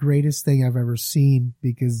is the greatest thing I've ever seen,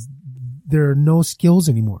 because there are no skills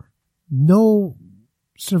anymore. No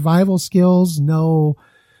survival skills, no,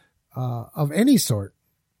 of any sort.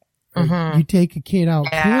 Mm-hmm. You take a kid out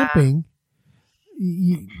camping.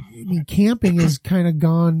 Camping is kind of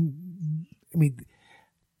gone.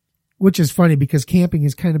 Which is funny because camping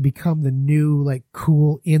has kind of become the new, like,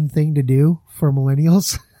 cool in thing to do for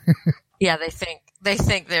millennials. Yeah, they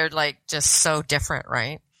think they're like just so different,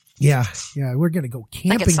 right? Yeah, we're gonna go camping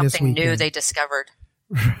like it's something this weekend. New they discovered.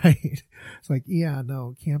 Right. It's like, yeah,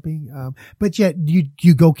 no, camping. But yet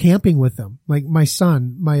you go camping with them. Like my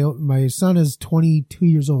son is 22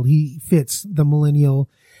 years old. He fits the millennial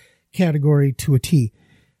category to a T.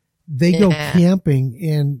 They go camping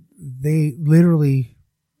and they literally,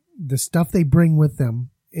 the stuff they bring with them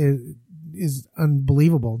is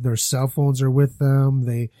unbelievable. Their cell phones are with them.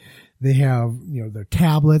 They have, their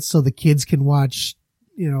tablets so the kids can watch,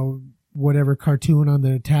 whatever cartoon on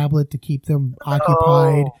the tablet to keep them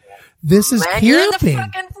occupied. This is camping. You're in the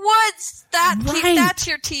fucking woods. That's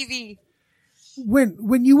your TV.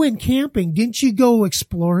 When you went camping, didn't you go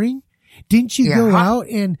exploring? Didn't you go out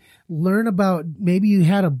and learn about, maybe you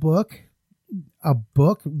had a book?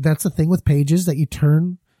 That's the thing with pages that you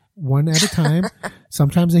turn one at a time.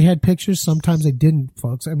 Sometimes they had pictures, sometimes they didn't,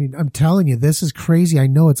 folks. I'm telling you, this is crazy. I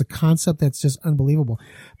know it's a concept that's just unbelievable.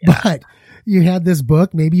 Yeah. But you had this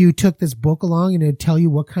book. Maybe you took this book along and it'd tell you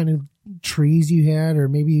what kind of trees you had, or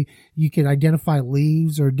maybe you could identify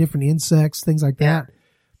leaves or different insects, things like that.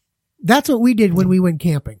 That's what we did when we went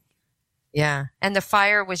camping. Yeah. And the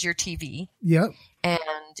fire was your TV. Yep. And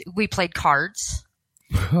we played cards.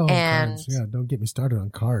 Oh, cards. Yeah, don't get me started on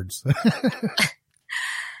cards.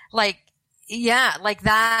 like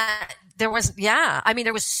that. There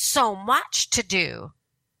was so much to do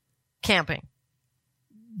camping.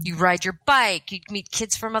 You ride your bike, you'd meet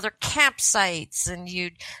kids from other campsites, and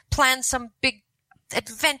you'd plan some big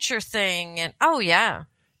adventure thing. And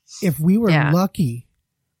if we were lucky,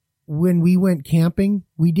 when we went camping,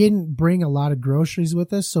 we didn't bring a lot of groceries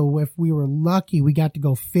with us. So if we were lucky, we got to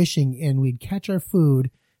go fishing and we'd catch our food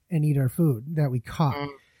and eat our food that we caught.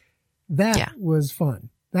 That was fun.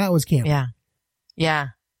 That was camping. Yeah. Yeah.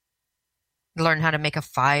 Learn how to make a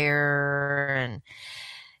fire and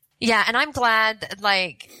I'm glad,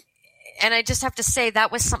 and I just have to say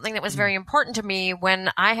that was something that was very important to me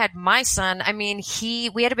when I had my son.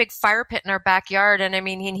 We had a big fire pit in our backyard, and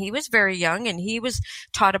he was very young, and he was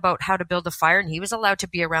taught about how to build a fire, and he was allowed to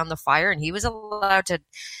be around the fire, and he was allowed to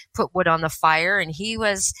put wood on the fire, and he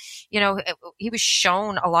was, he was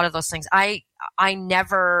shown a lot of those things. I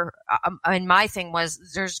never, and my thing was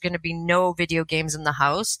there's going to be no video games in the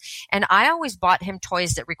house. And I always bought him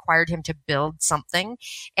toys that required him to build something.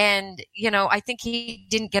 And, I think he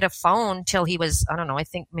didn't get a phone till he was, I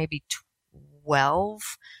think maybe 12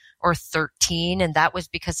 or 13. And that was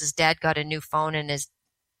because his dad got a new phone and his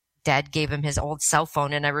dad gave him his old cell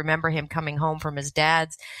phone. And I remember him coming home from his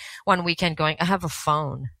dad's one weekend going, I have a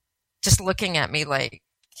phone. Just looking at me like,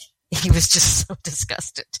 he was just so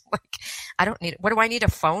disgusted. What do I need a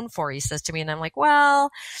phone for? He says to me. And I'm like,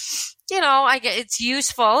 well, I get it's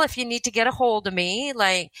useful if you need to get a hold of me.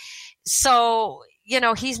 So,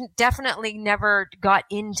 he's definitely never got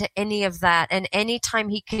into any of that. And anytime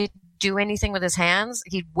he could do anything with his hands,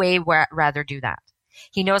 he'd way rather do that.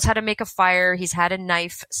 He knows how to make a fire. He's had a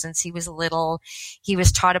knife since he was little. He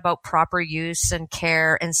was taught about proper use and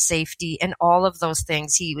care and safety and all of those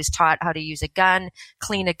things. He was taught how to use a gun,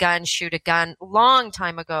 clean a gun, shoot a gun long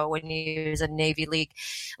time ago when he was in Navy League,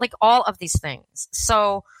 all of these things.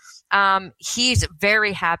 So, he's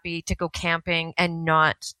very happy to go camping and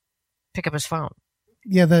not pick up his phone.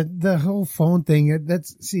 Yeah. The whole phone thing,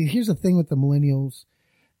 here's the thing with the millennials.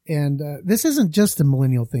 And, this isn't just a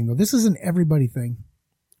millennial thing though. This is an everybody thing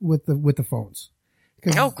with the phones.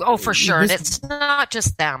 Oh, for sure. It's not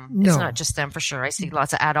just them. No. It's not just them for sure. I see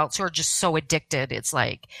lots of adults who are just so addicted. It's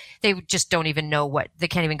like they just don't even know they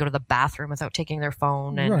can't even go to the bathroom without taking their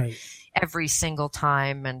phone and every single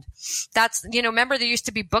time. And that's, remember there used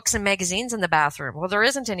to be books and magazines in the bathroom. Well, there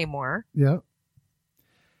isn't anymore. Yeah.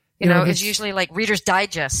 It's usually like Reader's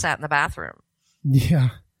Digest sat in the bathroom. Yeah.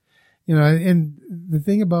 And the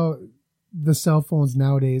thing about the cell phones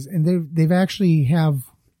nowadays, and they've actually have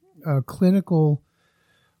clinical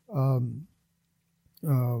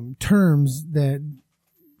terms that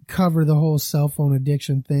cover the whole cell phone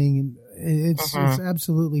addiction thing. And it's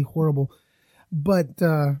absolutely horrible. But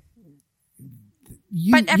every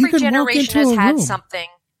generation has had something.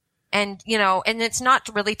 And, and it's not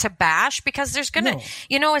really to bash, because there's going to,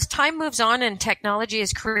 as time moves on and technology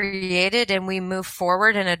is created and we move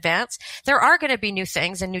forward and advance, there are going to be new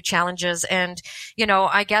things and new challenges. And,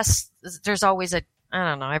 I guess there's always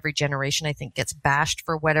every generation, I think, gets bashed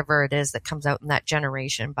for whatever it is that comes out in that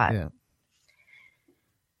generation. But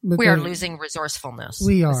we are losing resourcefulness.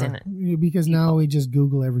 We are, because now we just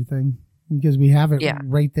Google everything, because we have it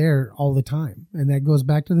right there all the time. And that goes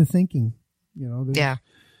back to the thinking,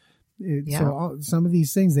 So some of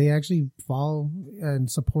these things, they actually follow and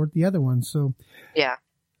support the other ones. So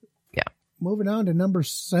moving on to number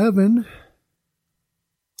 7.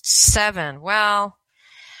 Well,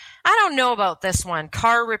 I don't know about this one.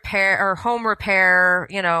 Car repair or home repair,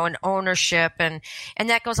 and ownership, and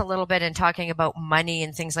that goes a little bit in talking about money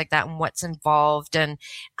and things like that and what's involved. And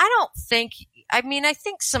I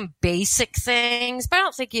think some basic things, but I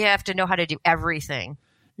don't think you have to know how to do everything.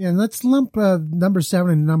 Yeah, and let's lump number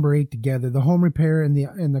 7 and number 8 together: the home repair and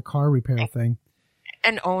the car repair thing,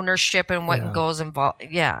 and ownership and what goes involved.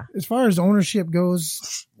 Yeah, as far as ownership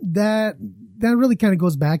goes, that really kind of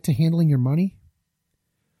goes back to handling your money.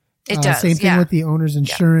 It does. Same thing with the owner's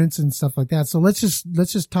insurance and stuff like that. So let's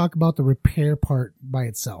just talk about the repair part by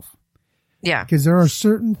itself. Yeah, because there are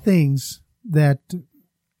certain things that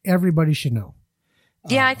everybody should know.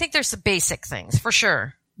 Yeah, I think there's the basic things for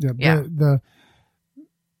sure.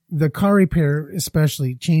 The car repair,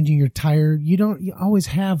 especially changing your tire, you always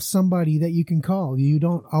have somebody that you can call. You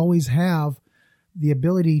don't always have the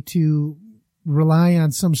ability to rely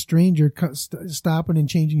on some stranger stopping and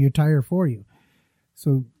changing your tire for you.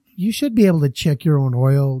 So you should be able to check your own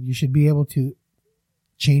oil. You should be able to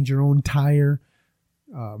change your own tire.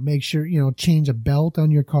 Make sure, change a belt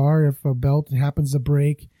on your car if a belt happens to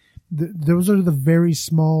break. Those are the very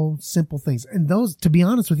small, simple things. And those, to be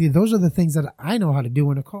honest with you, those are the things that I know how to do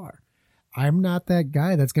in a car. I'm not that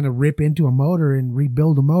guy that's going to rip into a motor and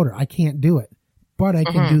rebuild a motor. I can't do it, but I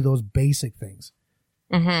can do those basic things.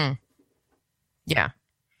 Mm-hmm. Yeah.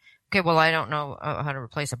 Okay. Well, I don't know how to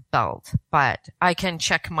replace a belt, but I can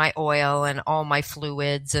check my oil and all my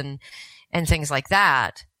fluids and things like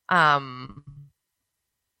that.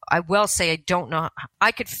 I will say I don't know.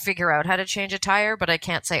 I could figure out how to change a tire, but I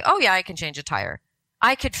can't say, oh yeah, I can change a tire.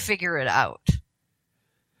 I could figure it out.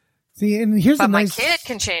 See, and here's my kid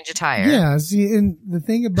can change a tire. Yeah. See, and the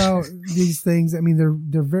thing about these things,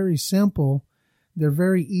 they're very simple. They're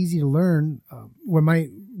very easy to learn. When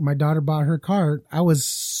my daughter bought her car, I was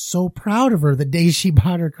so proud of her the day she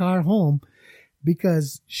bought her car home,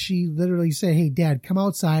 because she literally said, "Hey, Dad, come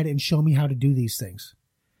outside and show me how to do these things."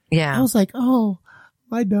 Yeah. I was like, oh,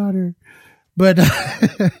 my daughter. But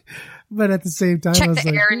but at the same time, check I was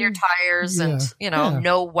the air in your tires and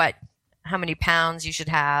know how many pounds you should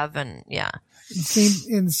have, and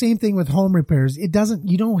same thing with home repairs. You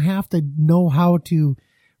don't have to know how to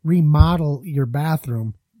remodel your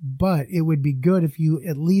bathroom, but it would be good if you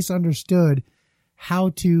at least understood how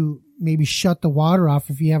to maybe shut the water off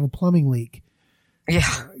if you have a plumbing leak.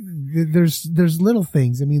 Yeah. There's little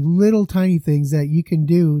things. Little tiny things that you can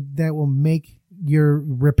do that will make your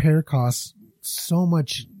repair costs so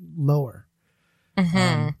much lower.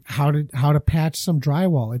 Mm-hmm. How to patch some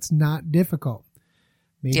drywall. It's not difficult.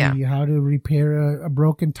 Maybe how to repair a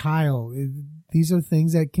broken tile. These are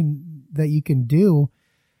things that you can do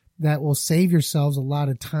that will save yourselves a lot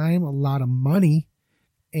of time, a lot of money,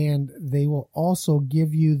 and they will also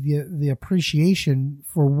give you the appreciation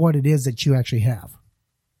for what it is that you actually have.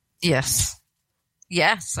 Yes.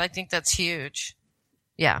 Yes, I think that's huge.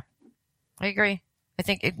 Yeah. I agree. I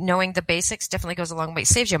think knowing the basics definitely goes a long way. It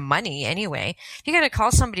saves you money anyway. You got to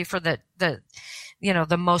call somebody for the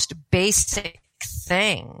most basic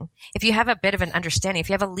thing. If you have a bit of an understanding, if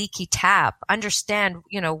you have a leaky tap, understand,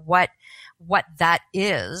 what that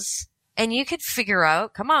is. And you could figure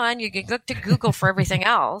out, come on, you can look to Google for everything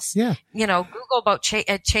else. Yeah. Google about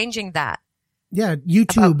changing that. Yeah.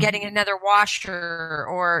 YouTube. About getting another washer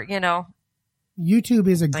or, YouTube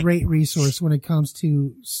is a great resource when it comes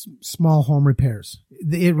to small home repairs.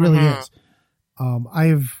 It really is.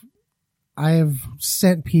 I have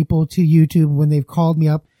sent people to YouTube when they've called me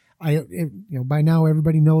up. By now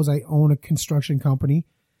everybody knows I own a construction company.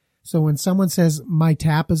 So when someone says my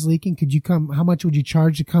tap is leaking, could you come? How much would you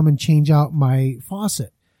charge to come and change out my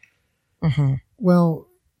faucet? Mm-hmm. Well,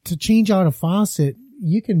 to change out a faucet,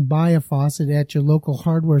 you can buy a faucet at your local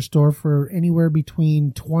hardware store for anywhere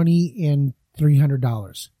between $20 and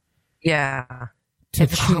 $300. Yeah.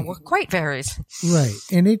 It quite varies. Right.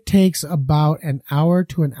 And it takes about an hour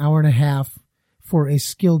to an hour and a half for a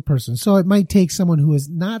skilled person. So it might take someone who is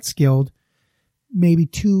not skilled maybe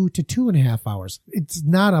 2 to 2.5 hours. It's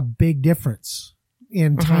not a big difference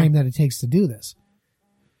in time that it takes to do this.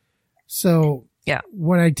 So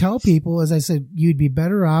what I tell people is I said, you'd be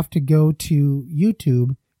better off to go to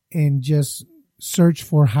YouTube and just search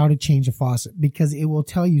for how to change a faucet, because it will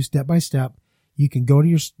tell you step by step. You can go to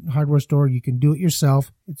your hardware store. You can do it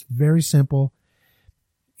yourself. It's very simple.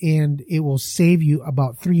 And it will save you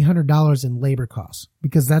about $300 in labor costs,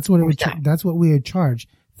 because that's what it would, that's what we would charge.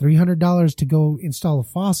 $300 to go install a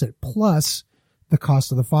faucet plus the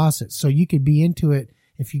cost of the faucet. So you could be into it.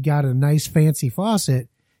 If you got a nice fancy faucet,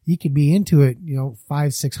 you could be into it,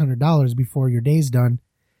 $500-600 before your day's done.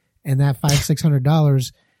 And that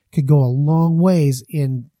 $500-600 could go a long ways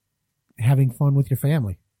in having fun with your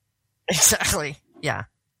family. Exactly. Yeah.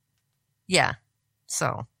 Yeah.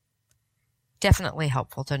 So definitely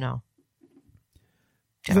helpful to know.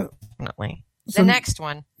 Definitely. The next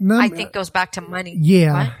one, I think, goes back to money.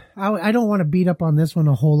 Yeah. I don't want to beat up on this one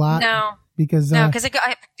a whole lot. No. Because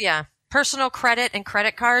personal credit and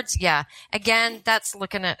credit cards. Yeah. Again, that's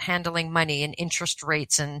looking at handling money and interest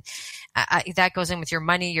rates. And that goes in with your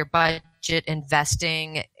money, your budget,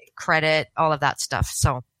 investing, credit, all of that stuff.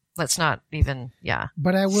 So let's not even,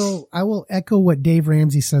 But I will echo what Dave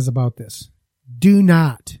Ramsey says about this. Do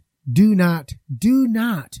not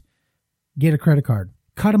get a credit card.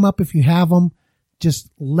 Cut them up if you have them.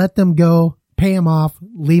 Just let them go, pay them off,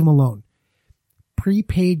 leave them alone.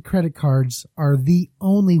 Prepaid credit cards are the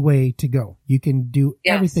only way to go. You can do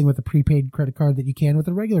everything with a prepaid credit card that you can with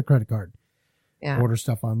a regular credit card. Yeah. Order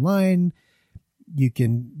stuff online. You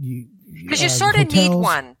can, because you sort of need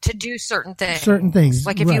one to do certain things.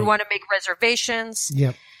 Like if you want to make reservations,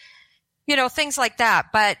 things like that.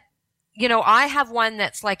 But, I have one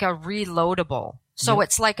that's like a reloadable. So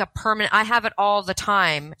it's like a permanent, I have it all the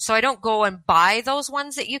time. So I don't go and buy those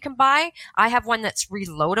ones that you can buy. I have one that's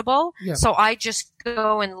reloadable. Yeah. So I just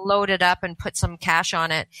go and load it up and put some cash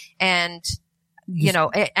on it, and,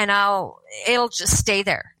 it'll just stay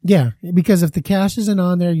there. Yeah. Because if the cash isn't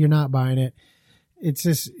on there, you're not buying it.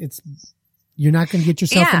 You're not going to get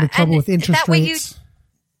yourself into trouble with interest rates.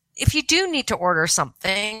 If you do need to order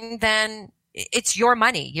something, then it's your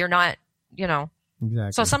money. You're not,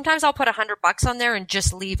 Exactly. So sometimes I'll put $100 on there and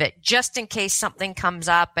just leave it, just in case something comes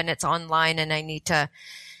up and it's online and I need to,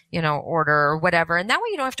 order or whatever. And that way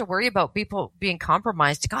you don't have to worry about people being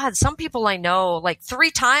compromised. God, some people I know, like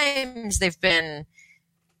 3 times they've been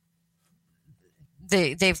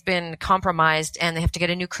compromised, and they have to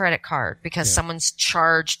get a new credit card because someone's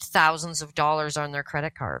charged thousands of dollars on their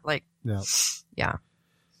credit card.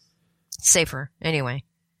 Safer anyway.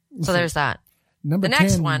 So there's that. Number the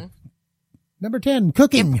next one. Number 10,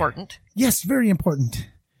 cooking. Important. Yes, very important.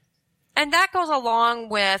 And that goes along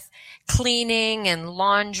with cleaning and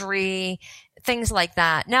laundry, things like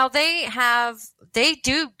that. Now they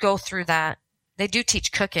do go through that. They do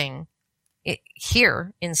teach cooking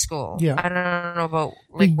here in school. Yeah. I don't know about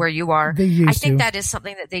where you are. I think that is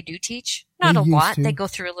something that they do teach. Not a lot. They go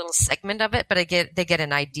through a little segment of it, but they get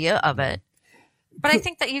an idea of it. But I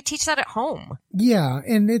think that you teach that at home. Yeah,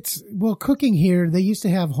 and cooking here, they used to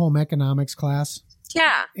have home economics class.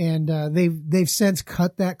 Yeah. And they've since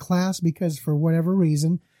cut that class because for whatever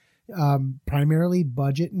reason, primarily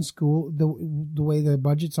budget in school, the way the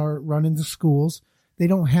budgets are run in the schools, they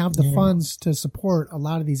don't have the funds to support a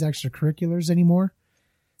lot of these extracurriculars anymore.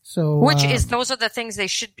 So those are the things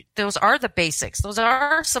those are the basics. Those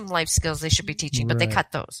are some life skills they should be teaching, but they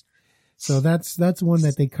cut those. So that's one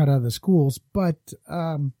that they cut out of the schools. But,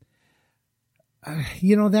 that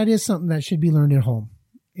is something that should be learned at home.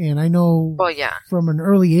 And I know from an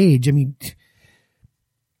early age,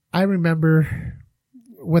 I remember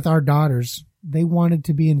with our daughters, they wanted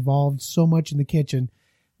to be involved so much in the kitchen.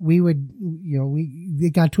 We would, they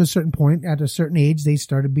got to a certain point at a certain age, they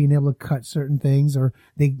started being able to cut certain things, or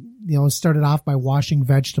they, started off by washing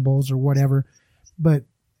vegetables or whatever. But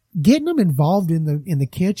getting them involved in the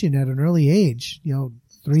kitchen at an early age,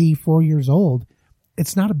 3-4 years old,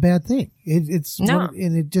 it's not a bad thing. It's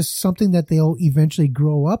just something that they'll eventually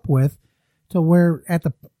grow up with, to where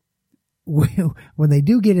when they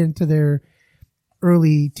do get into their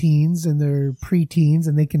early teens and their preteens,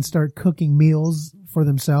 and they can start cooking meals for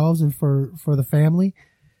themselves and for the family.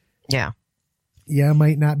 Yeah. Yeah, it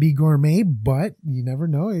might not be gourmet, but you never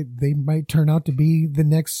know. They might turn out to be the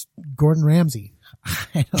next Gordon Ramsay.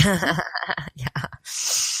 Yeah.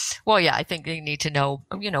 Well, I think they need to know,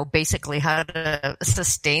 basically how to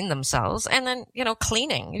sustain themselves. And then,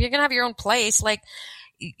 cleaning. If you're going to have your own place, like,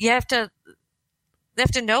 you have to they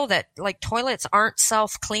have to know that like toilets aren't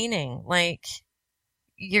self-cleaning. Like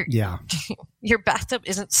your bathtub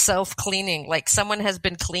isn't self-cleaning. Like someone has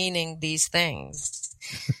been cleaning these things.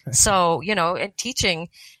 So, and teaching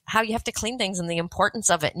how you have to clean things and the importance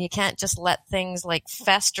of it. And you can't just let things like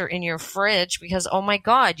fester in your fridge because, oh my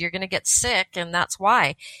God, you're going to get sick. And that's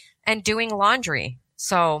why. And doing laundry.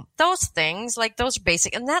 So those things, like those are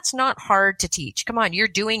basic. And that's not hard to teach. Come on, you're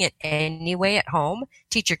doing it anyway at home.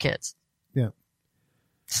 Teach your kids. Yeah.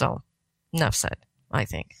 So enough said, I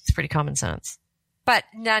think. It's pretty common sense. But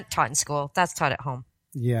not taught in school. That's taught at home.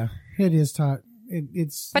 Yeah, it is taught.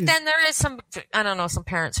 But then there is some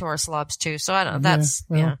parents who are slobs too. So I don't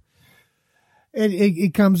know.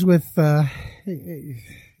 It comes with, I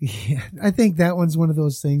think that one's one of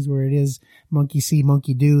those things where it is monkey see,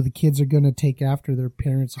 monkey do. The kids are going to take after their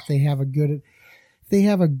parents if they have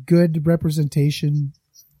a good representation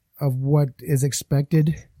of what is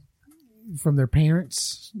expected from their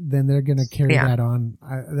parents, then they're going to carry that on.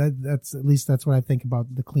 That's what I think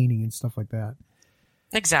about the cleaning and stuff like that.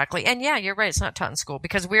 Exactly. And yeah, you're right. It's not taught in school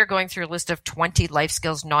because we're going through a list of 20 life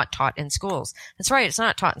skills not taught in schools. That's right. It's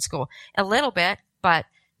not taught in school. A little bit, but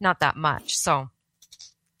not that much. So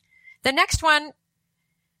the next one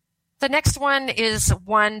is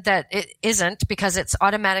one that it isn't because it's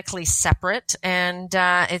automatically separate and,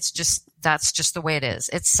 that's just the way it is.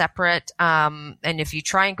 It's separate. And if you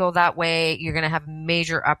try and go that way, you're going to have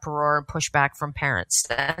major uproar and pushback from parents.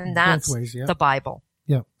 And that's the Bible.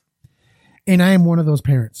 Yeah. And I am one of those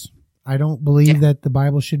parents. I don't believe that the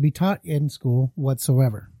Bible should be taught in school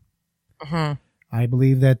whatsoever. Mm-hmm. I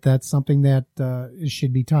believe that that's something that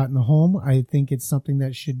should be taught in the home. I think it's something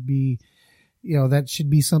that should be, that should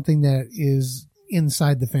be something that is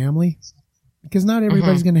inside the family because not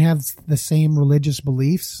everybody's going to have the same religious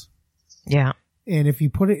beliefs. Yeah. And if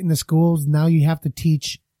you put it in the schools, now you have to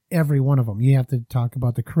teach every one of them. You have to talk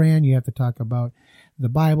about the Quran. You have to talk about the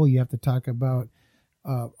Bible. You have to talk about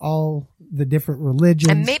all the different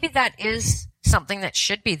religions. And maybe that is something that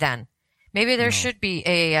should be then. Maybe there should be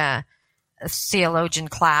a theologian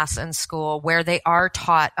class in school where they are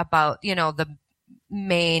taught about, the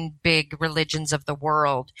main big religions of the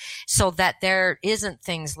world so that there isn't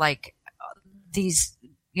things like these,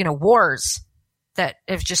 wars that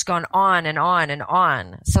have just gone on and on and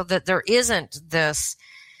on so that there isn't this,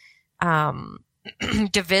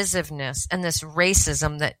 divisiveness and this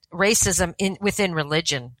racism within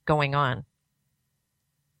religion going on.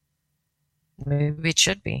 Maybe it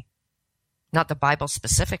should be. Not the Bible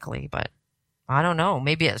specifically, but I don't know.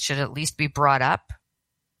 Maybe it should at least be brought up.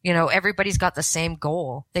 Everybody's got the same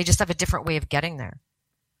goal. They just have a different way of getting there.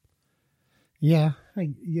 Yeah.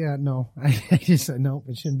 No. I just said no,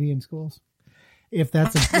 it shouldn't be in schools. If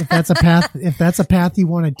that's a path you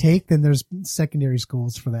want to take, then there's secondary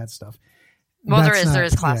schools for that stuff. Well, there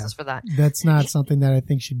is classes for that. That's not something that I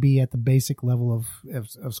think should be at the basic level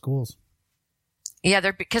of schools.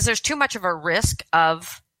 Yeah, because there's too much of a risk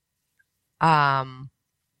of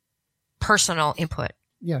personal input.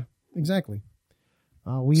 Yeah, exactly.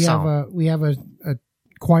 We have a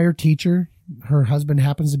choir teacher. Her husband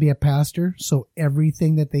happens to be a pastor, so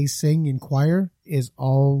everything that they sing in choir is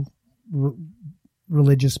all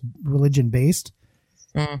religion based.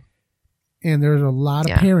 Mm. And there's a lot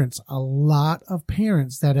of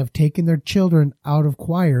parents that have taken their children out of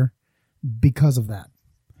choir because of that.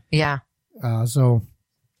 Yeah. So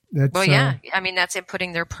that's, I mean, that's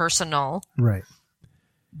inputting their personal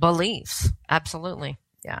beliefs. Absolutely.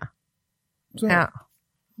 Yeah. So,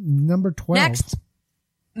 number 12. Next,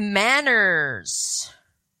 manners.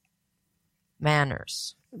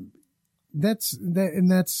 That's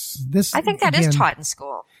this. I think that is taught in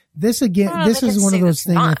school. This is one of those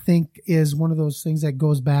things I think is one of those things that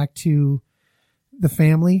goes back to the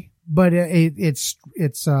family, but it's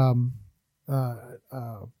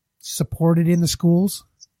supported in the schools.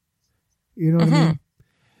 You know what I mean?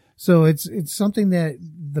 So it's something that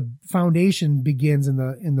the foundation begins in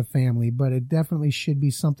the family, but it definitely should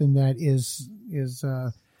be something that is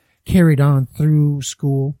carried on through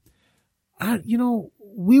school.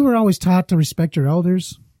 We were always taught to respect your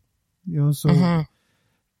elders, so.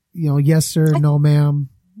 Yes, sir, no, ma'am,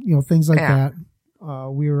 things like that.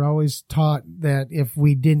 We were always taught that if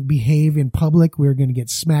we didn't behave in public, we were going to get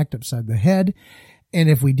smacked upside the head. And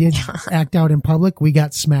if we did act out in public, we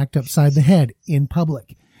got smacked upside the head in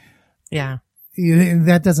public. Yeah. And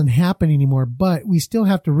that doesn't happen anymore, but we still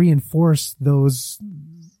have to reinforce those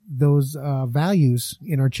values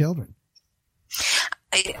in our children.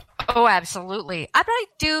 Oh, absolutely. I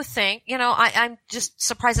do think, I'm just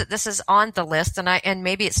surprised that this is on the list, and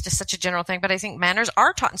maybe it's just such a general thing, but I think manners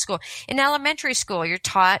are taught in school. In elementary school, you're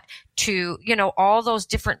taught to, all those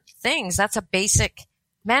different things. That's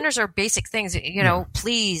manners are basic things,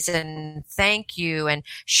 please and thank you and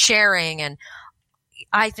sharing. And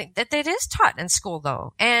I think that it is taught in school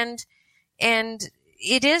though. And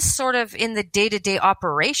it is sort of in the day-to-day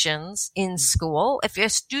operations in school. If a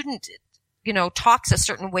student, talks a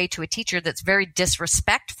certain way to a teacher that's very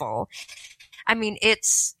disrespectful, I mean,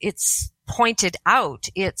 it's pointed out.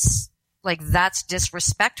 It's like, that's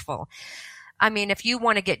disrespectful. I mean, if you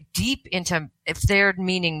want to get if they're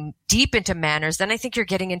meaning deep into manners, then I think you're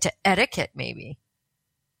getting into etiquette maybe.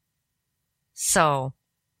 So.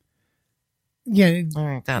 Yeah.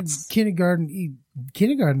 That's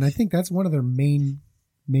kindergarten. I think that's one of their main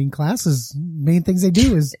classes, main things they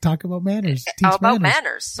do is talk about manners. About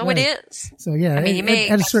manners. So right. It is. So yeah, I mean,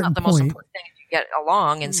 that's not the most important thing you get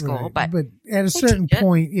along in school, right. but at a certain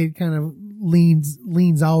point, it kind of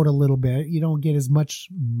leans out a little bit. You don't get as much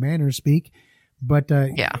manner speak, but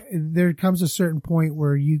there comes a certain point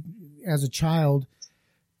where you, as a child,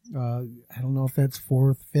 I don't know if that's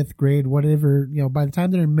 4th, 5th grade, whatever, by the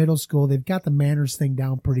time they're in middle school, they've got the manners thing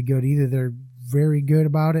down pretty good. Either they're very good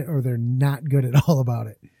about it or they're not good at all about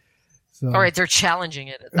it. So, all right, they're challenging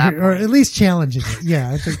it at that point. Or at least challenging it.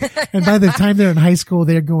 Yeah. And by the time they're in high school,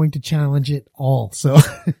 they're going to challenge it all. So.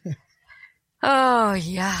 Oh,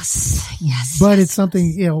 yes. Yes. But it's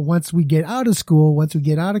something, once we get out of school, once we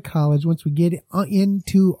get out of college, once we get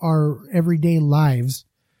into our everyday lives,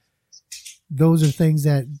 those are things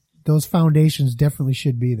those foundations definitely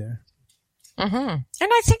should be there. Mm-hmm. And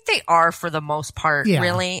I think they are for the most part,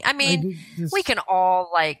 really. I mean, we can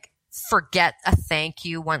all forget a thank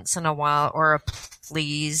you once in a while or a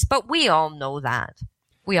please, but we all know that.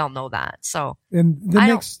 So, and the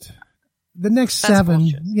next 7,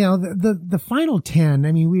 bullshit. The final 10.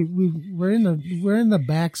 I mean, we're in the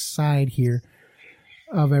backside here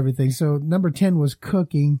of everything. So number 10 was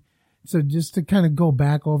cooking. So just to kind of go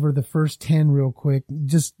back over the first 10 real quick,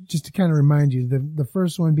 just to kind of remind you, the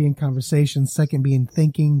first one being conversation, second being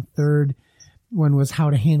thinking, third one was how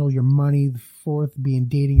to handle your money, the fourth being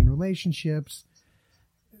dating and relationships,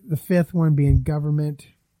 the fifth one being government,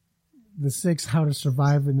 the sixth, how to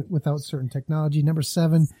survive without certain technology, number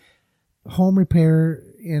 7, home repair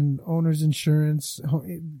and owner's insurance.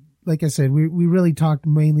 Like I said, we really talked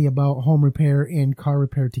mainly about home repair and car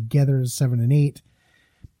repair together as 7 and 8.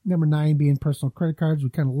 Number 9 being personal credit cards. We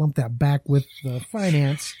kind of lumped that back with the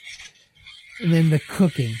finance. And then the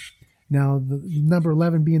cooking. Now, the number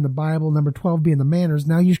 11 being the Bible, number 12 being the manners.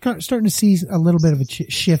 Now, you're starting to see a little bit of a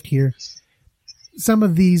shift here. Some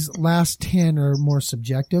of these last 10 are more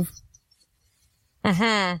subjective.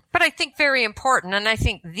 Mm-hmm. But I think very important. And I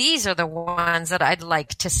think these are the ones that I'd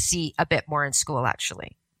like to see a bit more in school,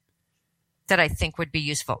 actually. That I think would be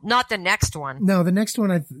useful. Not the next one. No, the next one,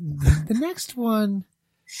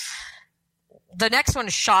 the next one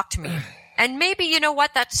shocked me. And maybe, you know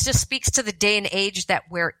what, that just speaks to the day and age that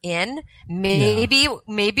we're in. Maybe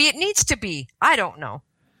it needs to be. I don't know.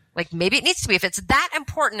 Maybe it needs to be. If it's that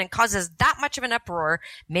important and causes that much of an uproar,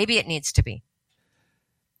 maybe it needs to be.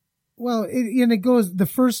 Well, it goes, the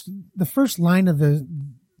first line of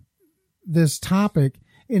this topic,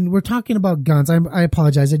 and we're talking about guns. I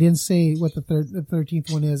apologize. I didn't say what the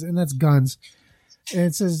 13th one is, and that's guns. And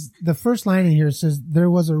it says, the first line in here says, there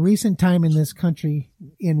was a recent time in this country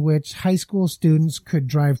in which high school students could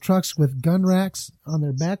drive trucks with gun racks on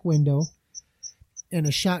their back window and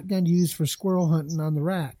a shotgun used for squirrel hunting on the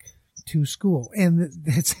rack to school. And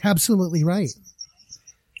that's absolutely right.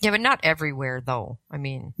 Yeah, but not everywhere, though. I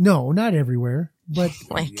mean, no, not everywhere. But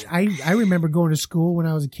I remember going to school when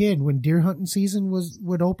I was a kid when deer hunting season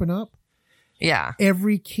would open up. Yeah.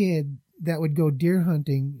 Every kid that would go deer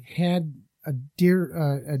hunting had a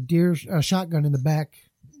shotgun in the back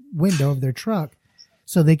window of their truck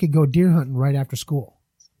so they could go deer hunting right after school.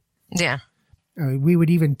 Yeah. We would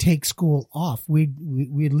even take school off. We'd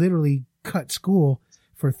literally cut school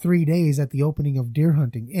for 3 days at the opening of deer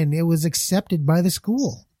hunting, and it was accepted by the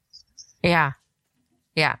school. Yeah.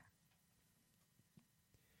 Yeah.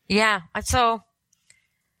 Yeah. So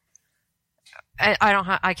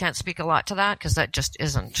I can't speak a lot to that because that just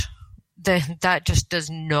isn't. That just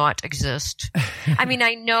does not exist. I mean,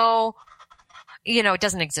 I know, it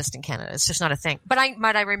doesn't exist in Canada. It's just not a thing. But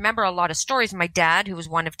I remember a lot of stories. My dad, who was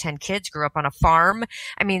one of 10 kids, grew up on a farm.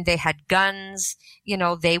 I mean, they had guns.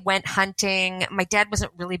 They went hunting. My dad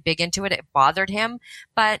wasn't really big into it. It bothered him.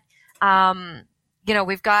 But,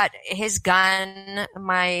 we've got his gun.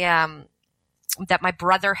 My that my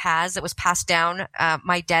brother has that was passed down.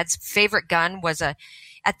 My dad's favorite gun was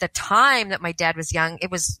at the time that my dad was young,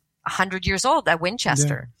 it was 100 years old, a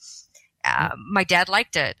Winchester. Yeah. My dad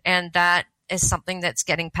liked it, and that is something that's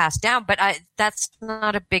getting passed down, but that's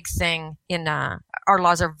not a big thing in, our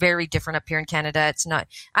laws are very different up here in Canada. It's not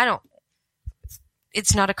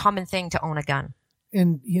a common thing to own a gun.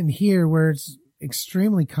 And in here where it's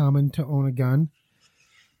extremely common to own a gun,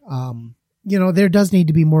 there does need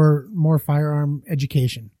to be more firearm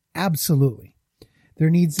education. Absolutely.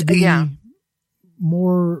 There needs to be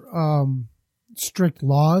more, strict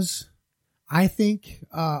laws, I think,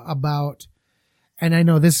 about, and I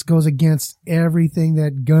know this goes against everything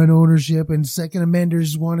that gun ownership and Second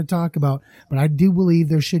Amenders want to talk about, but I do believe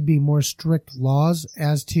there should be more strict laws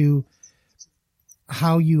as to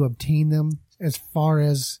how you obtain them, as far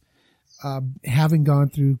as having gone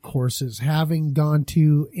through courses, having gone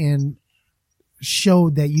to and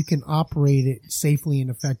showed that you can operate it safely and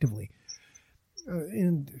effectively.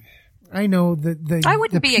 And I know that I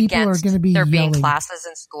wouldn't be against there yelling. Being classes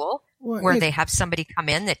in school where they have somebody come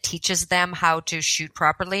in that teaches them how to shoot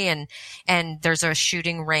properly, and there's a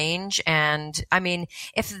shooting range. And I mean,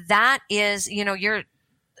 if that is,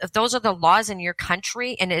 if those are the laws in your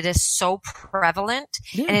country and it is so prevalent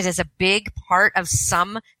and it is a big part of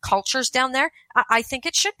some cultures down there, I think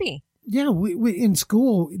it should be. Yeah. We in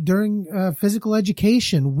school during physical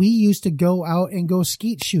education, we used to go out and go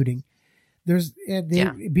skeet shooting.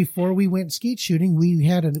 Before we went skeet shooting, we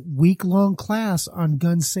had a week-long class on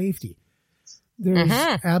gun safety. There's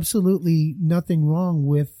absolutely nothing wrong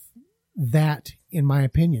with that, in my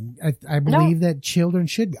opinion. I believe that children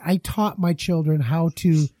should. I taught my children how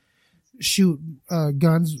to shoot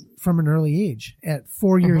guns from an early age. At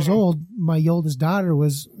 4 years old, my oldest daughter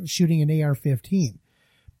was shooting an AR-15.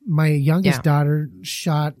 My youngest daughter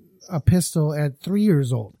shot a pistol at 3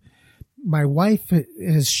 years old. My wife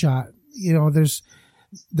has shot.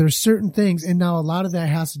 There's certain things, and now a lot of that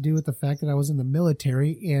has to do with the fact that I was in the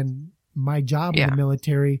military, and my job in the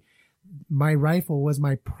military, my rifle was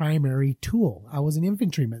my primary tool. I was an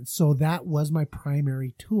infantryman, so that was my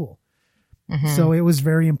primary tool. So it was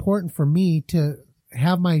very important for me to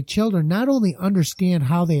have my children not only understand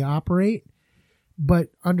how they operate, but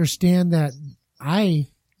understand that I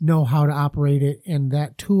know how to operate it, and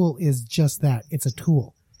that tool is just that. It's a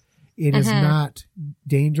tool. It is not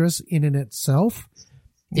dangerous in and itself.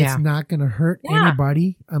 It's not going to hurt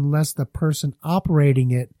anybody unless the person operating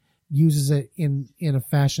it uses it in a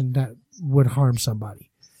fashion that would harm somebody.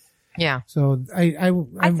 Yeah. So I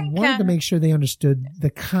wanted to make sure they understood the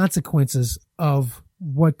consequences of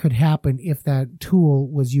what could happen if that tool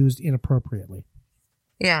was used inappropriately.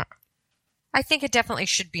 Yeah. I think it definitely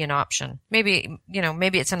should be an option. Maybe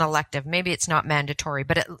it's an elective. Maybe it's not mandatory,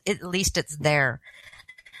 but at least it's there.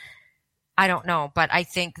 I don't know, but I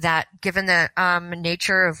think that given the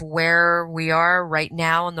nature of where we are right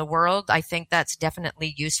now in the world, I think that's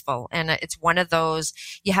definitely useful. And it's one of those,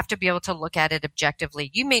 you have to be able to look at it objectively.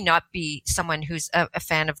 You may not be someone who's a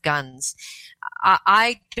fan of guns.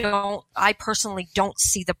 I personally don't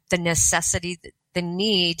see the necessity, the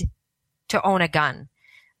need to own a gun.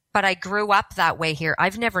 But I grew up that way here.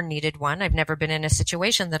 I've never needed one. I've never been in a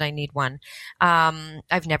situation that I need one.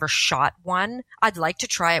 I've never shot one. I'd like to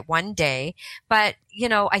try it one day, but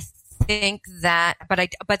I think that,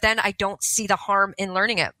 but then I don't see the harm in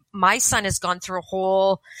learning it. My son has gone through a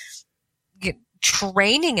whole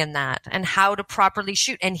training in that and how to properly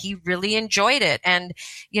shoot, and he really enjoyed it. And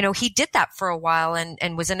he did that for a while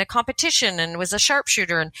and was in a competition and was a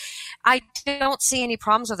sharpshooter, and I don't see any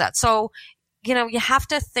problems with that. So you have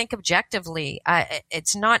to think objectively.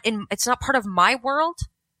 It's not part of my world,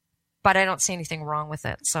 but I don't see anything wrong with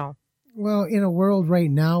it. So, well, in a world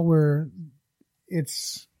right now where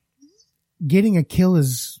it's getting a kill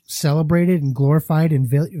is celebrated and glorified in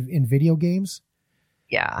video games.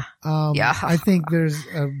 Yeah. I think there's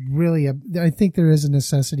I think there is a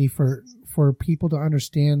necessity for people to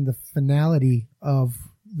understand the finality of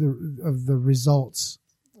the results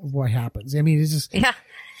of what happens. I mean, it's just,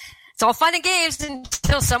 it's all fun and games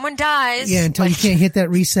until someone dies. Yeah, until you can't hit that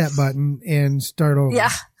reset button and start over. Yeah.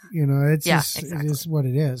 It's just, exactly. It is what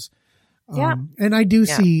it is. Yeah. And I do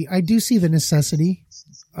see the necessity,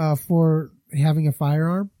 for having a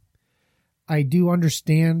firearm. I do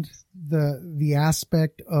understand the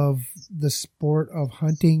aspect of the sport of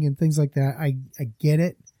hunting and things like that. I get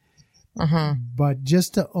it. But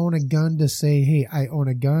just to own a gun to say, hey, I own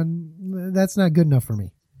a gun, that's not good enough for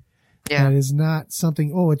me. Yeah. That is not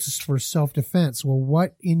something, it's just for self-defense. Well,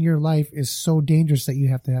 what in your life is so dangerous that you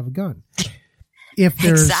have to have a gun? if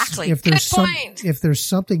there's point. If there's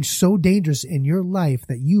something so dangerous in your life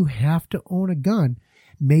that you have to own a gun,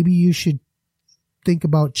 maybe you should think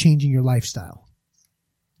about changing your lifestyle.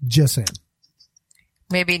 Just saying.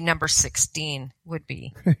 Maybe number 16 would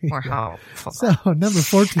be more helpful. So number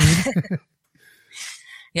 14.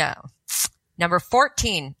 Yeah. Number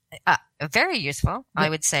 14, very useful, I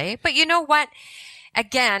would say. But you know what?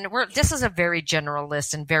 Again, this is a very general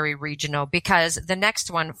list and very regional, because the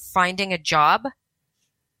next one, finding a job.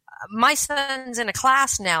 My son's in a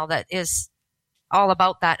class now that is all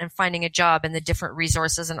about that and finding a job and the different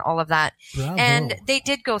resources and all of that. Bravo. And they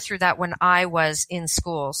did go through that when I was in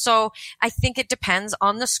school. So I think it depends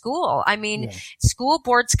on the school. I mean, school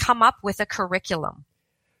boards come up with a curriculum.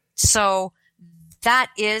 So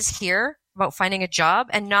that is here about finding a job,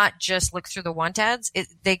 and not just look through the want ads.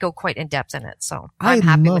 They go quite in depth in it. So I'm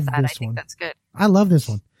happy with that. I think that's good. I love this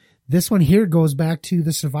one. This one here goes back to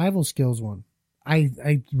the survival skills one.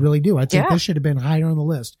 I really do. I think this should have been higher on the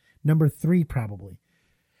list. Number 3, probably.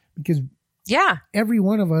 Because every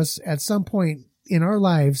one of us at some point in our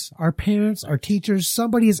lives, our parents, our teachers,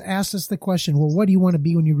 somebody has asked us the question, well, what do you want to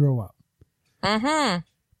be when you grow up? Mm-hmm.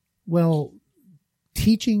 Well,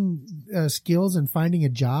 teaching skills and finding a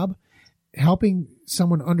job, helping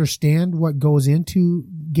someone understand what goes into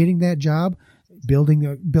getting that job, building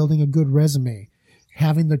a good resume,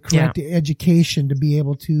 having the correct education to be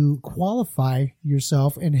able to qualify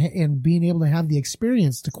yourself, and being able to have the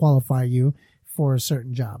experience to qualify you for a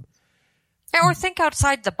certain job. Or think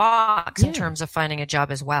outside the box in terms of finding a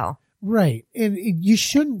job as well. Right. And you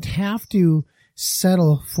shouldn't have to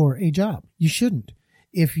settle for a job. You shouldn't.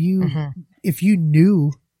 If you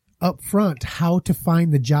knew up front how to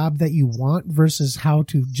find the job that you want versus how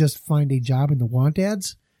to just find a job in the want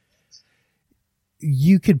ads,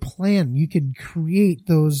 you could plan, you could create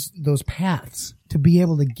those paths to be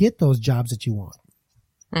able to get those jobs that you want.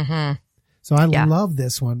 Mm-hmm. So I love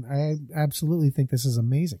this one. I absolutely think this is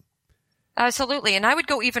amazing. Absolutely. And I would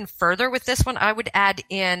go even further with this one. I would add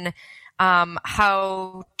in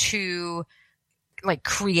how to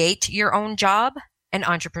create your own job and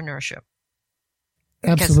entrepreneurship.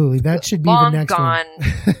 Absolutely. That should be the next one. Long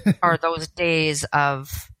gone are those days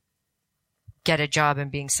of get a job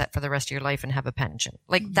and being set for the rest of your life and have a pension.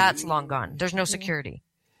 That's long gone. There's no security.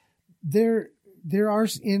 There are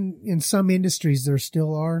in some industries, there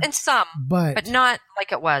still are. In some, but not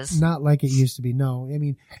like it was. Not like it used to be. No. I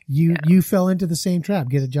mean, you fell into the same trap.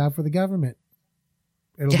 Get a job for the government.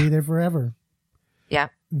 It'll be there forever. Yeah.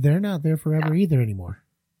 They're not there forever either anymore.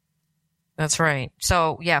 That's right.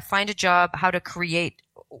 So find a job, how to create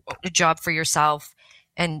a job for yourself,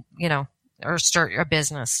 and, or start a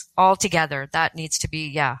business all together. That needs to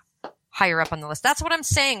be, higher up on the list. That's what I'm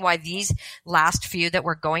saying. Why these last few that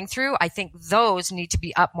we're going through, I think those need to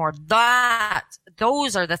be up more.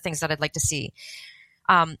 Those are the things that I'd like to see.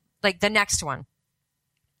 The next one,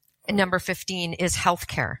 number 15, is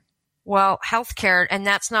healthcare. Well, healthcare, and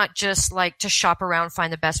that's not just to shop around,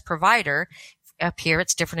 find the best provider. Up here,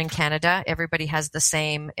 it's different in Canada. Everybody has the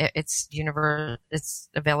same. It's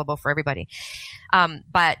available for everybody.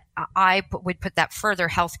 But I would put that further,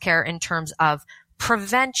 healthcare, in terms of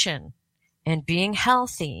prevention and being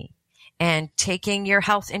healthy and taking your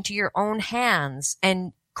health into your own hands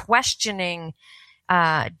and questioning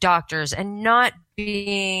doctors and not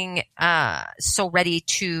being so ready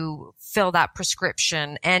to fill that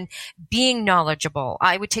prescription and being knowledgeable.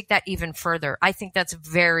 I would take that even further. I think that's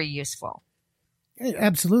very useful. It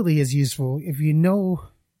absolutely is useful. If you know,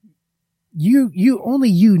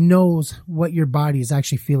 you knows what your body is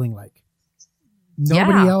actually feeling like.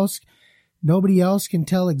 Nobody else can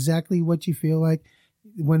tell exactly what you feel like.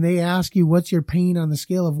 When they ask you what's your pain on the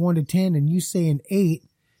scale of 1 to 10 and you say an 8,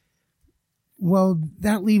 well,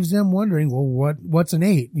 that leaves them wondering, well, what's an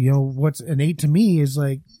 8? What's an 8 to me is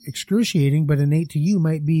excruciating, but an 8 to you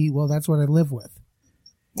might be, well, that's what I live with.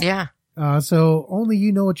 Yeah. So only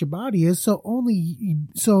you know what your body is. So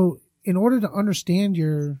in order to understand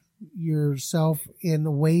yourself in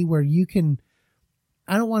a way where you can,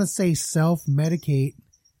 I don't want to say self-medicate,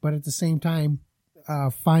 but at the same time,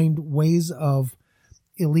 find ways of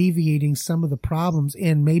alleviating some of the problems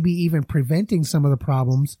and maybe even preventing some of the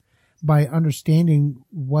problems by understanding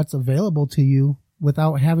what's available to you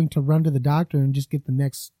without having to run to the doctor and just get the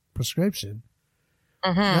next prescription.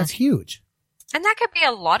 Mm-hmm. That's huge. And that could be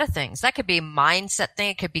a lot of things. That could be a mindset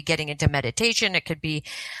thing. It could be getting into meditation. It could be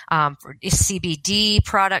CBD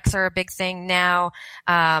products are a big thing now.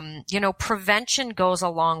 Prevention goes a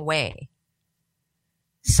long way.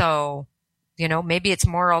 So, Maybe it's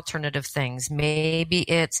more alternative things. Maybe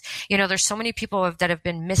it's, there's so many people that have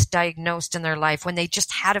been misdiagnosed in their life when they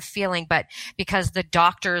just had a feeling, but because the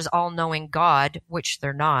doctors all knowing God, which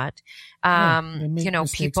they're not,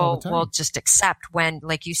 people will just accept when,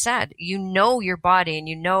 like you said, your body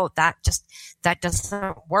and that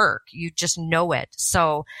doesn't work. You just know it.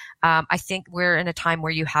 So, I think we're in a time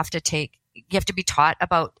where you have to be taught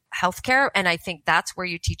about healthcare. And I think that's where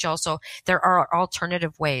you teach also there are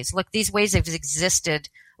alternative ways. Look, these ways have existed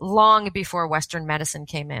long before Western medicine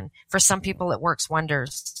came in. For some people, it works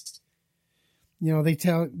wonders.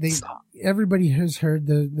 Everybody has heard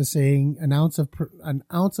the saying, an ounce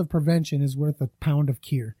of prevention is worth a pound of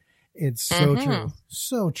cure. It's so true.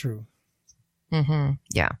 So true. Mm-hmm.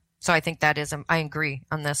 Yeah. So I think that is, I agree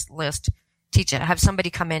on this list. Teach it. Have somebody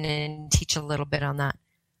come in and teach a little bit on that.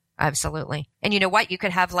 Absolutely. And you know what? You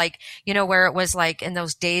could have where it was like in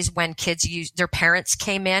those days when kids their parents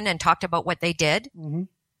came in and talked about what they did. Mm-hmm.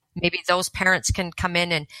 Maybe those parents can come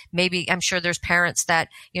in and maybe I'm sure there's parents that,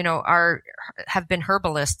 have been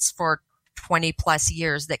herbalists for 20 plus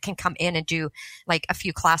years that can come in and do like a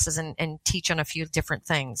few classes and teach on a few different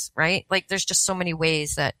things, right? Like there's just so many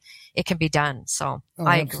ways that it can be done. So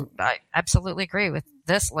I absolutely agree with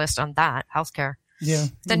this list on that healthcare. Yeah.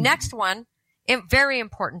 The next one, very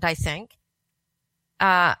important, I think,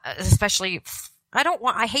 especially,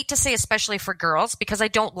 I hate to say especially for girls because I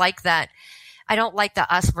don't like that. I don't like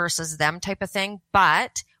the us versus them type of thing,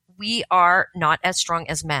 but we are not as strong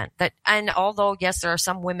as men. And although, yes, there are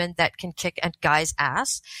some women that can kick a guy's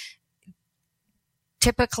ass,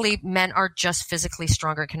 typically men are just physically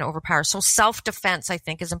stronger, can overpower. So self-defense, I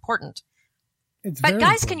think, is important. But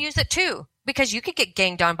guys can use it too because you could get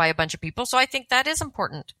ganged on by a bunch of people. So I think that is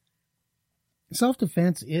important.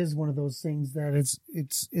 Self-defense is one of those things that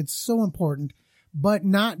it's so important, but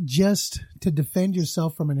not just to defend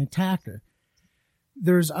yourself from an attacker.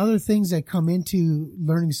 There's other things that come into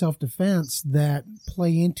learning self-defense that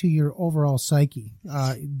play into your overall psyche.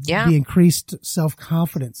 The increased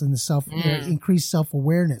self-confidence and the increased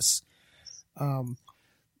self-awareness.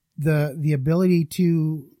 The ability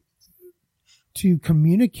to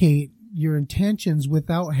communicate your intentions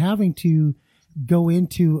without having to go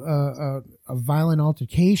into a violent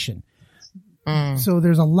altercation. So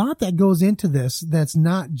there's a lot that goes into this that's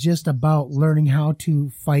not just about learning how to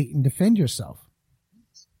fight and defend yourself.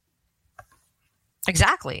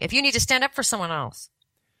 Exactly. If you need to stand up for someone else.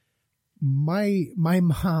 My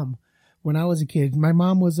mom, when I was a kid, my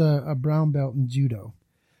mom was a brown belt in judo.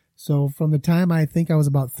 So from the time I think I was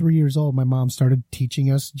about 3 years old, my mom started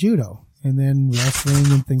teaching us judo and then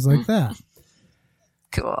wrestling and things like that.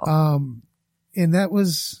 Cool. And that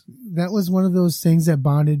was one of those things that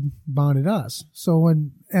bonded us. So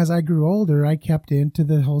as I grew older, I kept into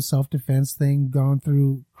the whole self-defense thing, gone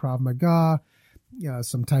through Krav Maga,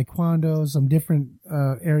 some Taekwondo, some different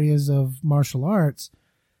areas of martial arts.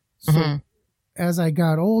 So as I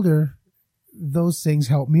got older, those things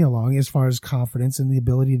helped me along as far as confidence and the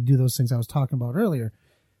ability to do those things I was talking about earlier.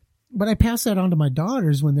 But I pass that on to my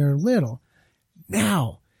daughters when they're little.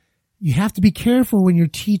 Now, you have to be careful when you're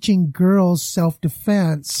teaching girls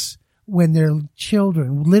self-defense when they're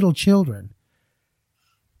little children.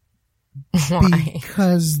 Why?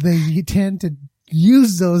 Because they tend to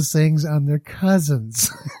use those things on their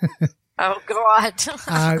cousins. Oh, God.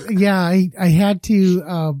 I had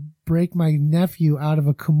to break my nephew out of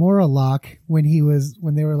a Kimura lock when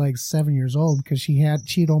they were like 7 years old because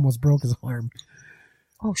she'd almost broke his arm.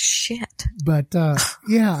 Oh, shit. But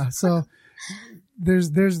so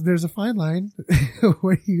there's a fine line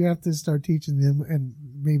where you have to start teaching them and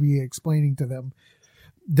maybe explaining to them,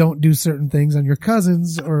 don't do certain things on your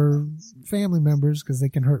cousins or family members because they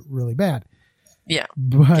can hurt really bad. Yeah.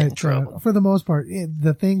 But for the most part,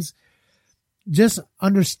 the things, just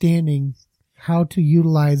understanding how to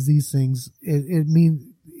utilize these things,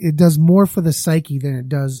 it does more for the psyche than it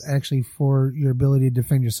does actually for your ability to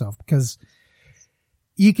defend yourself, because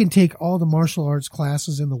you can take all the martial arts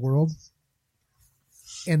classes in the world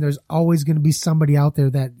and there's always going to be somebody out there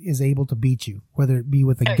that is able to beat you, whether it be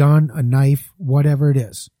with a gun, a knife, whatever it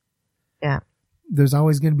is. Yeah. There's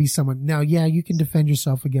always going to be someone. Now, you can defend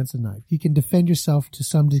yourself against a knife. You can defend yourself to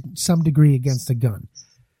some degree against a gun.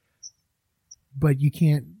 But you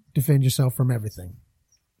can't defend yourself from everything.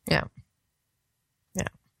 Yeah. Yeah.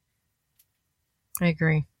 I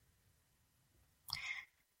agree.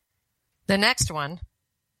 The next one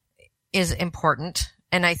is important.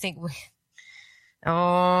 And I think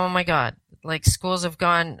oh my God, like schools have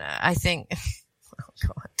gone, I think, oh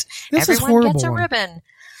God, this everyone gets a ribbon.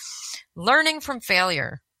 Learning from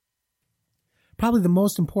failure. Probably the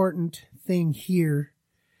most important thing here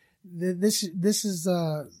This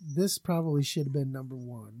probably should have been number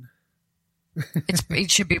one.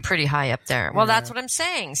 It should be pretty high up there. Well, that's what I'm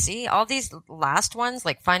saying. See, all these last ones,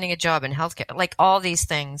 like finding a job in healthcare, like all these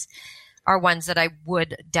things are ones that I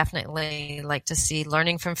would definitely like to see.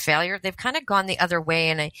 Learning from failure. They've kind of gone the other way,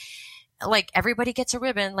 and like everybody gets a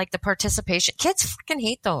ribbon, like the participation. Kids fucking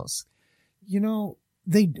hate those.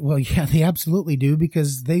 They absolutely do,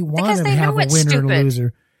 because they want to have a winner and a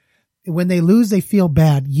loser. When they lose, they feel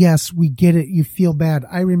bad. Yes, we get it. You feel bad.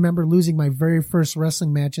 I remember losing my very first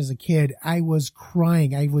wrestling match as a kid. I was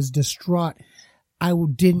crying. I was distraught. I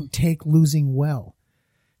didn't take losing well.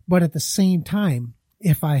 But at the same time,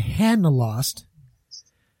 if I hadn't lost,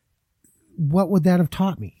 what would that have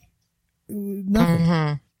taught me? Nothing.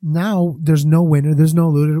 Mm-hmm. Now there's no winner. There's no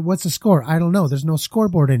loser. What's the score? I don't know. There's no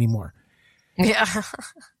scoreboard anymore. Yeah.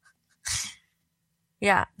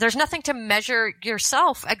 Yeah. There's nothing to measure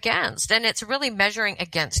yourself against. And it's really measuring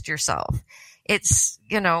against yourself. It's,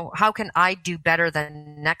 how can I do better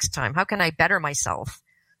than next time? How can I better myself?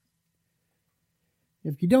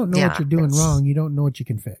 If you don't know what you're doing wrong, you don't know what you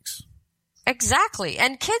can fix. Exactly.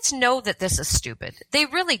 And kids know that this is stupid. They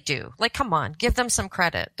really do. Like, come on, give them some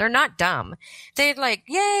credit. They're not dumb. They're like,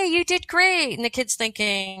 yay, you did great. And the kid's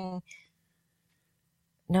thinking,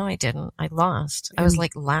 no, I didn't. I lost. I was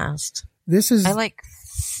like last. I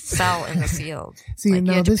fell in the field. See, like,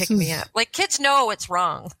 you had to pick me up. Like, kids know it's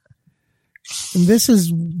wrong. And this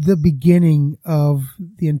is the beginning of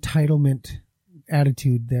the entitlement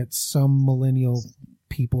attitude that some millennial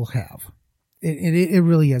people have. It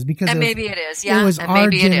really is, because maybe it is. Yeah, it was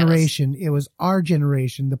our generation. It was our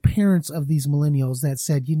generation, the parents of these millennials, that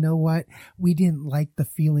said, you know what? We didn't like the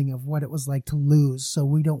feeling of what it was like to lose, so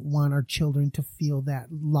we don't want our children to feel that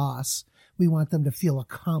loss. We want them to feel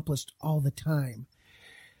accomplished all the time.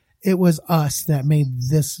 It was us that made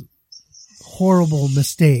this horrible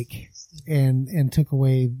mistake and took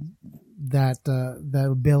away that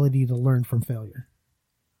ability to learn from failure.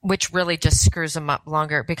 Which really just screws them up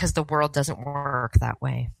longer, because the world doesn't work that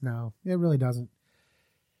way. No, it really doesn't.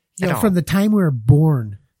 From the time we were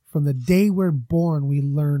born, from the day we're born, we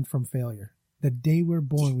learn from failure. The day we're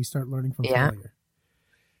born, we start learning from failure.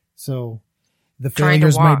 So the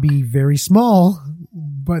failures might be very small,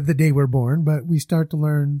 but the day we're born, but we start to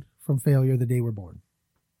learn from failure the day we're born.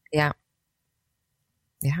 Yeah.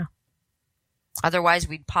 Yeah. Otherwise,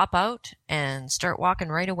 we'd pop out and start walking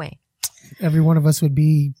right away. Every one of us would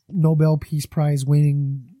be Nobel Peace Prize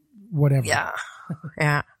winning whatever. Yeah.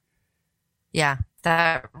 Yeah. Yeah.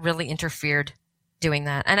 That really interfered doing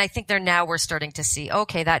that. And I think we're starting to see,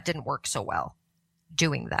 okay, that didn't work so well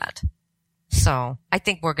doing that. So I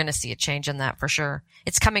think we're going to see a change in that for sure.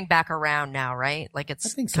 It's coming back around now, right? Like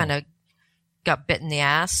it's kind of got bit in the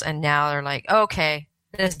ass, and now they're like, okay,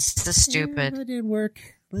 this is stupid. That didn't work.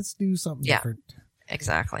 Let's do something different.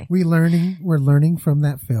 Exactly. We're learning from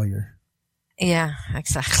that failure. Yeah,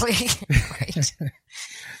 exactly. Right.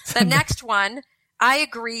 The next one, I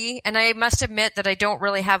agree, and I must admit that I don't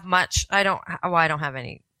really have much. I don't have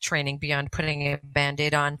any training beyond putting a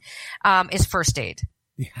Band-Aid on. Is first aid.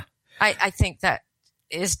 Yeah. I think that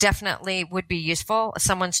is definitely would be useful.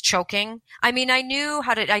 Someone's choking. I mean, I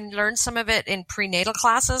learned some of it in prenatal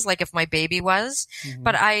classes, like if my baby was,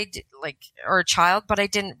 but or a child, but I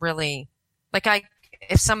didn't really,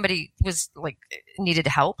 if somebody was needed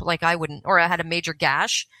help, I wouldn't, or I had a major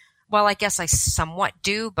gash. Well, I guess I somewhat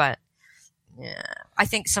do, but yeah, I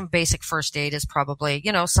think some basic first aid is probably,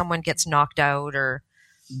 someone gets knocked out or.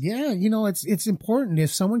 Yeah. It's important.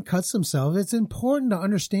 If someone cuts themselves, it's important to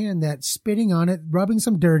understand that spitting on it, rubbing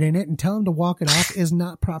some dirt in it and telling them to walk it off is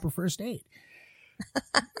not proper first aid.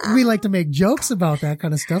 We like to make jokes about that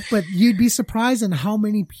kind of stuff, but you'd be surprised in how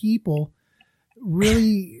many people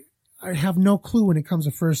really have no clue when it comes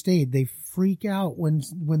to first aid. They freak out when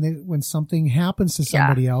something happens to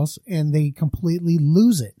somebody else, and they completely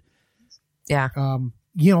lose it. Yeah.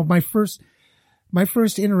 My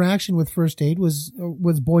first interaction with first aid was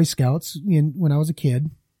Boy Scouts when I was a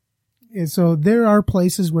kid. And so there are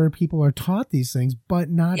places where people are taught these things, but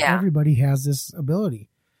not everybody has this ability.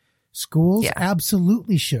 Schools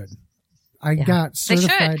absolutely should. I got certified.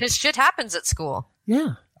 They should, because shit happens at school.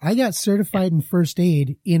 Yeah. I got certified in first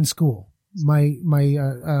aid in school. My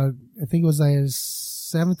I think it was a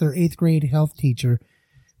 7th or 8th grade health teacher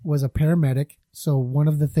was a paramedic. So one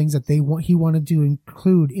of the things that he wanted to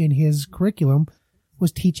include in his curriculum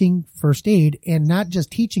was teaching first aid, and not just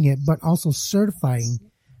teaching it, but also certifying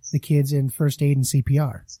the kids in first aid and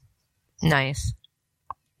CPR. Nice.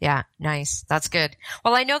 Yeah, nice. That's good.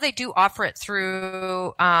 Well, I know they do offer it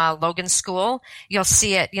through Logan School. You'll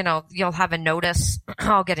see it, you'll have a notice.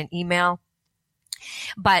 I'll get an email.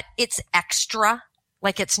 but it's extra.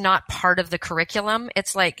 Like it's not part of the curriculum.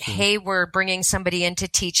 It's like, hey, we're bringing somebody in to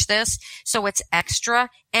teach this. So it's extra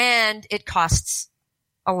and it costs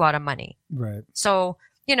a lot of money. Right. So,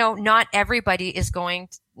 not everybody has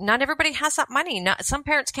that money. Some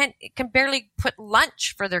parents can barely put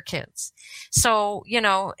lunch for their kids. So,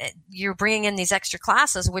 you're bringing in these extra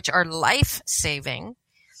classes, which are life-saving,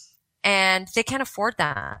 and they can't afford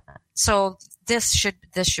that. So this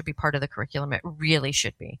should be part of the curriculum. It really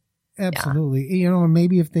should be. Absolutely. Yeah.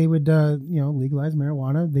 Maybe if they would, legalize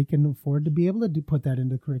marijuana, they can afford to be able to put that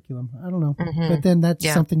into curriculum. I don't know. Mm-hmm. But then that's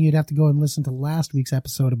something you'd have to go and listen to last week's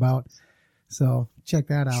episode about. So check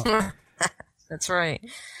that out. That's right.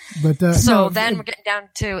 But then we're getting down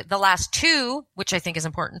to the last two, which I think is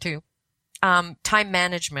important too. Time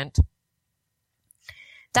management.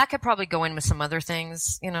 That could probably go in with some other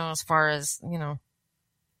things, as far as,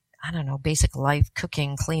 I don't know, basic life,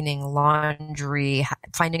 cooking, cleaning, laundry,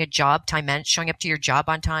 finding a job, showing up to your job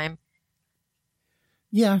on time.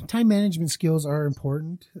 Yeah, time management skills are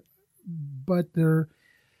important, but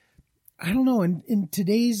I don't know, in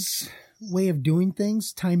today's way of doing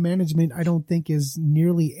things, time management I don't think is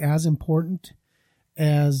nearly as important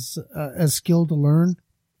as a skill to learn.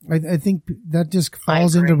 I think that just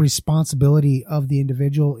falls into responsibility of the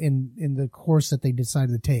individual in the course that they decide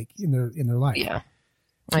to take in their life. Yeah.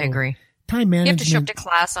 So, I agree. Time management. You have to show up to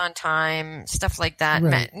class on time, stuff like that.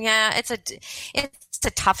 Right. Yeah, it's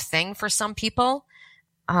a tough thing for some people.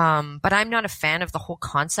 But I'm not a fan of the whole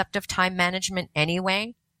concept of time management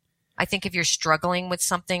anyway. I think if you're struggling with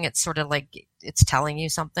something, it's sort of like it's telling you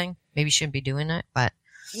something. Maybe you shouldn't be doing it, but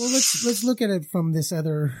well, let's look at it from this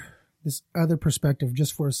other perspective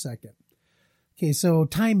just for a second. Okay, so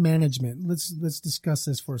time management. Let's discuss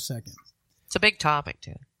this for a second. It's a big topic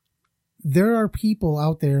too. There are people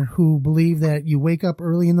out there who believe that you wake up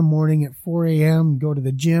early in the morning at 4 a.m., go to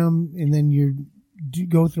the gym, and then you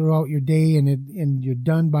go throughout your day and you're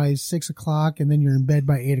done by 6 o'clock, and then you're in bed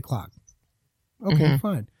by 8 o'clock. Okay,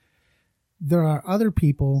 fine. There are other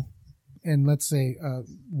people, and let's say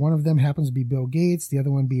one of them happens to be Bill Gates, the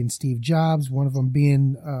other one being Steve Jobs, one of them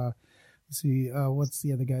being, what's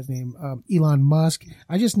the other guy's name? Elon Musk.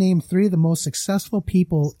 I just named three of the most successful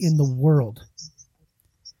people in the world.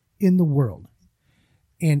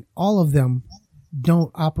 And all of them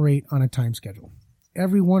don't operate on a time schedule.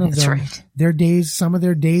 Every one of them, their days, some of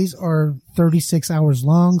their days are 36 hours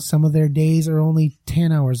long. Some of their days are only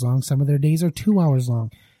 10 hours long. Some of their days are 2 hours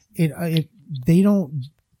long. They don't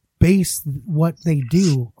base what they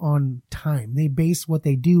do on time. They base what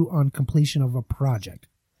they do on completion of a project.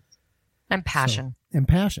 And passion.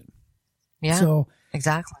 Yeah. So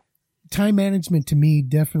exactly. Time management to me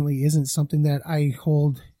definitely isn't something that I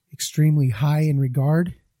hold extremely high in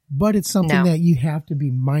regard, but it's something that you have to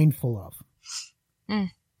be mindful of.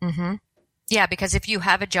 Mm-hmm. Yeah, because if you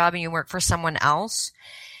have a job and you work for someone else,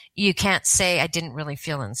 you can't say, I didn't really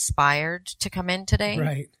feel inspired to come in today.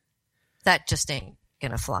 Right. That just ain't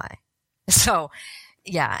gonna fly. So,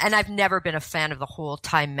 yeah, and I've never been a fan of the whole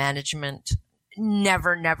time management.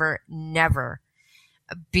 Never,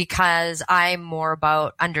 because I'm more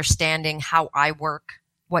about understanding how I work,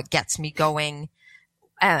 what gets me going.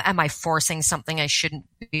 Am I forcing something I shouldn't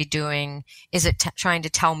be doing? Is it trying to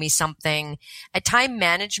tell me something? Time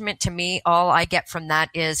management, to me, all I get from that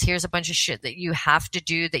is here's a bunch of shit that you have to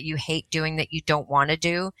do that you hate doing that you don't want to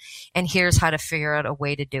do. And here's how to figure out a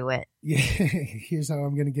way to do it. Yeah. Here's how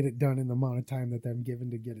I'm going to get it done in the amount of time that I'm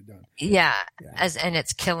given to get it done. Yeah. And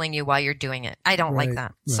it's killing you while you're doing it. I don't like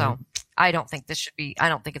that. Right. So I don't think I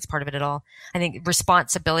don't think it's part of it at all. I think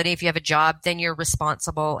responsibility, if you have a job, then you're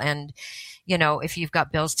responsible. And, if you've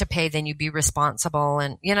got bills to pay, then you be responsible.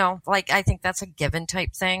 And, I think that's a given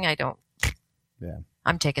type thing.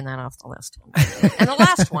 I'm taking that off the list. And the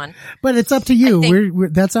last one. But it's up to you.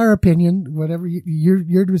 That's our opinion. Whatever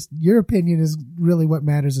your opinion is really what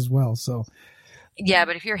matters as well. So. Yeah.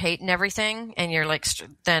 But if you're hating everything and you're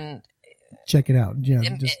then check it out. Yeah.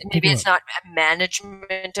 Maybe it's not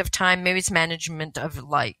management of time. Maybe it's management of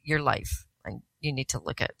your life. And you need to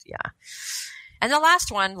look at, And the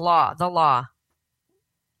last one, the law.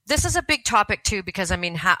 This is a big topic too, because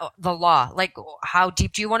how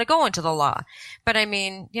deep do you want to go into the law? But I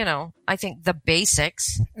think the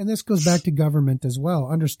basics. And this goes back to government as well,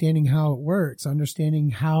 understanding how it works, understanding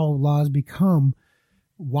how laws become,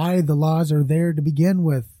 why the laws are there to begin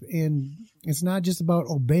with. And it's not just about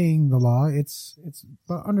obeying the law. It's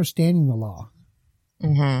about understanding the law.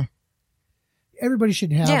 Mm-hmm. Everybody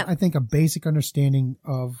should have, I think, a basic understanding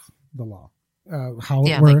of the law. How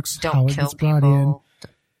it works, how it gets brought in.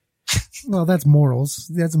 Well, that's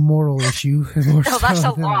morals. That's a moral issue. No, that's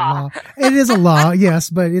a law. It is a law, yes,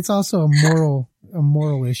 but it's also a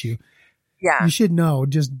moral issue. Yeah. You should know,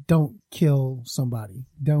 just don't kill somebody.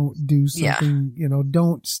 Don't do something,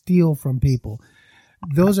 don't steal from people.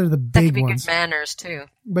 Those are the big ones. Good manners too.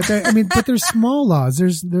 But there's small laws.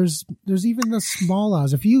 There's even the small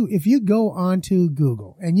laws. If you go onto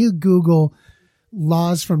Google and you Google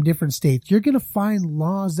laws from different states, you're going to find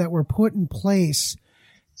laws that were put in place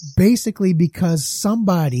basically because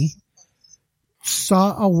somebody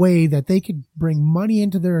saw a way that they could bring money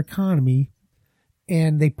into their economy,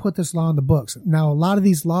 and they put this law in the books. Now, a lot of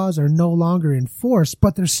these laws are no longer enforced,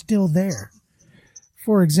 but they're still there.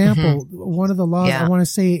 For example, one of the laws I want to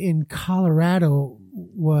say in Colorado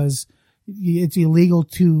was it's illegal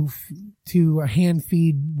to hand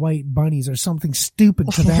feed white bunnies or something stupid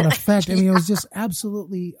to that effect. I mean, it was just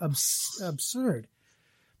absolutely absurd.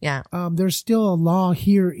 Yeah. There's still a law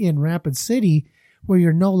here in Rapid City where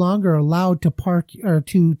you're no longer allowed to park or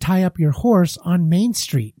to tie up your horse on Main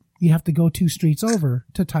Street. You have to go 2 streets over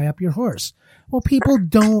to tie up your horse. Well, people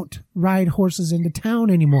don't ride horses into town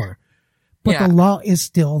anymore. But the law is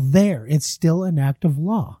still there. It's still an active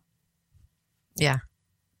law. Yeah.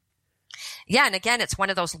 Yeah, and again, it's one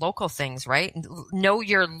of those local things, right? Know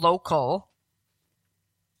your local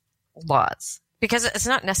laws. Because it's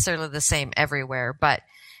not necessarily the same everywhere, but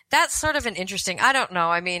that's sort of an interesting, I don't know.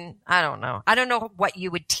 I don't know. I don't know what you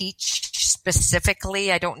would teach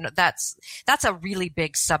specifically. I don't know. That's a really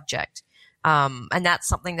big subject. And that's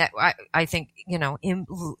something that I think,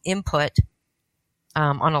 input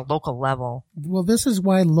on a local level. Well, this is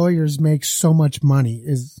why lawyers make so much money,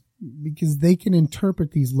 is because they can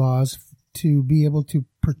interpret these laws to be able to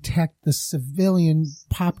protect the civilian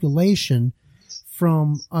population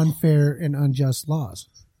from unfair and unjust laws.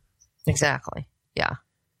 Exactly. Yeah.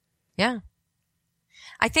 Yeah.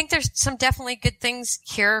 I think there's some definitely good things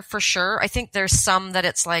here for sure. I think there's some that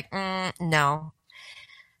it's like, no.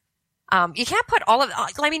 You can't put all of,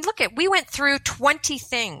 we went through 20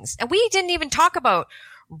 things and we didn't even talk about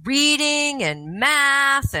reading and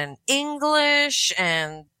math and English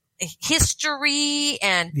and history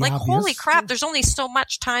and holy crap, there's only so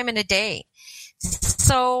much time in a day.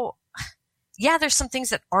 So yeah, there's some things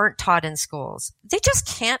that aren't taught in schools. They just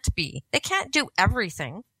can't be. They can't do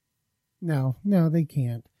everything. No, they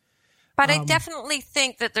can't. But I definitely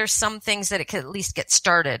think that there's some things that it could at least get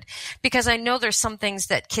started, because I know there's some things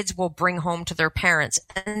that kids will bring home to their parents,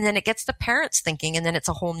 and then it gets the parents thinking, and then it's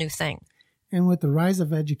a whole new thing. And with the rise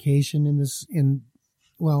of education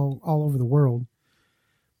all over the world,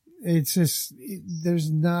 it's just,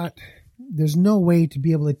 there's no way to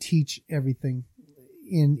be able to teach everything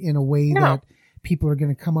in a way that people are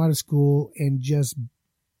going to come out of school and just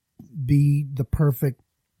be the perfect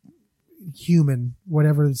human,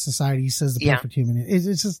 whatever the society says the perfect human is.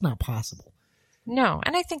 It's just not possible. No.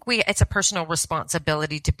 And I think it's a personal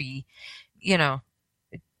responsibility to be,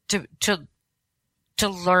 to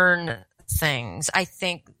learn things. I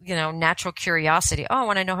think, natural curiosity. Oh, I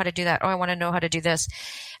want to know how to do that. Oh, I want to know how to do this.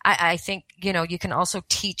 I think, you can also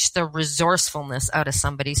teach the resourcefulness out of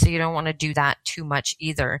somebody. So you don't want to do that too much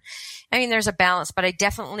either. I mean, there's a balance, but I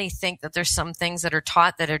definitely think that there's some things that are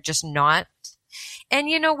taught that are just not. And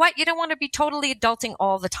you know what? You don't want to be totally adulting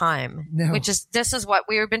all the time, this is what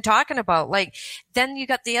we've been talking about. Like, then you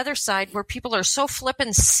got the other side where people are so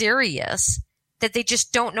flippin' serious that they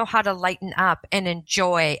just don't know how to lighten up and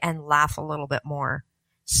enjoy and laugh a little bit more.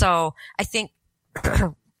 So I think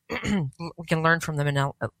we can learn from the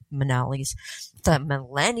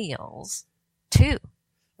millennials too.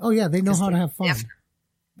 Oh yeah. They know how to have fun.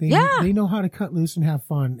 They know how to cut loose and have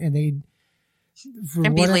fun, and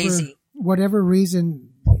be lazy. Whatever reason,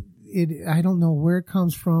 I don't know where it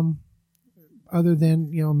comes from, other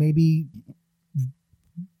than, maybe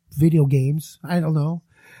video games. I don't know.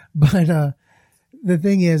 But the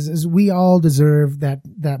thing is we all deserve that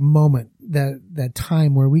moment, that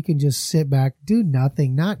time where we can just sit back, do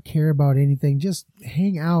nothing, not care about anything, just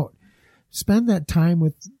hang out, spend that time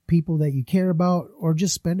with people that you care about, or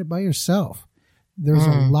just spend it by yourself. There's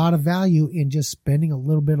a lot of value in just spending a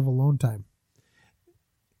little bit of alone time.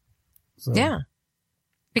 So. Yeah.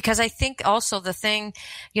 Because I think also the thing,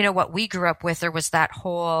 what we grew up with, there was that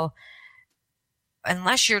whole,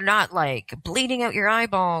 unless you're not like bleeding out your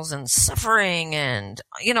eyeballs and suffering and,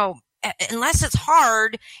 unless it's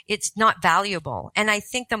hard, it's not valuable. And I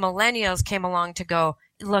think the millennials came along to go,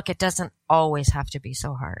 look, it doesn't always have to be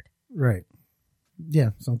so hard. Right.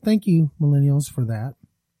 Yeah. So thank you, millennials, for that.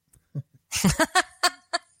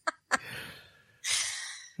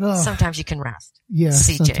 Sometimes you can rest. Yeah,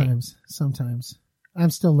 CJ. Sometimes. I'm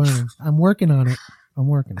still learning. I'm working on it. I'm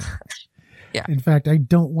working on it. Yeah. In fact, I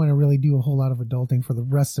don't want to really do a whole lot of adulting for the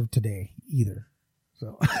rest of today either.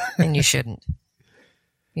 So. And you shouldn't.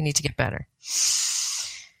 You need to get better.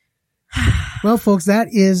 Well, folks, that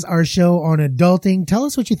is our show on adulting. Tell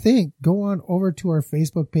us what you think. Go on over to our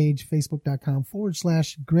Facebook page,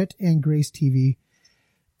 facebook.com/Grit and Grace TV.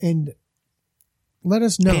 And let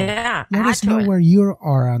us know. Yeah, let us know where you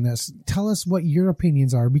are on this. Tell us what your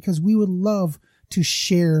opinions are, because we would love to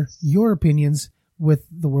share your opinions with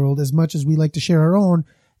the world as much as we like to share our own.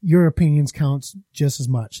 Your opinions counts just as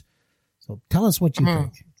much. So tell us what you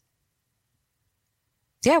think.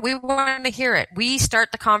 Yeah, we want to hear it. We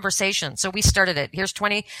start the conversation. So we started it. Here's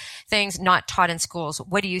 20 things not taught in schools.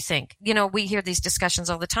 What do you think? You know, we hear these discussions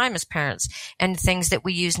all the time as parents, and things that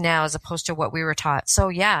we use now as opposed to what we were taught. So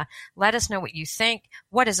yeah, let us know what you think.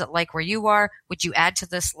 What is it like where you are? Would you add to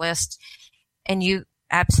this list? And you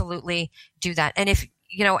absolutely do that. And if,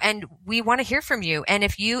 you know, and we want to hear from you. And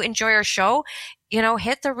if you enjoy our show, you know,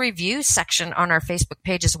 hit the review section on our Facebook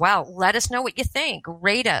page as well. Let us know what you think.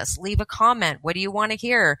 Rate us. Leave a comment. What do you want to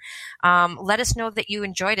hear? Let us know that you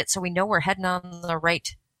enjoyed it so we know we're heading on the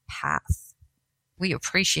right path. We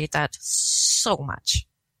appreciate that so much.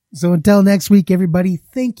 So until next week, everybody,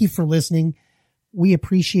 thank you for listening. We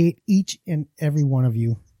appreciate each and every one of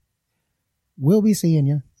you. We'll be seeing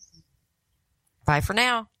you. Bye for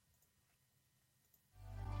now.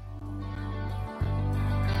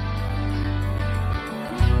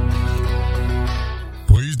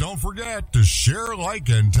 Please don't forget to share, like,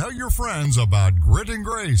 and tell your friends about Grit and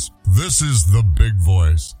Grace. This is the big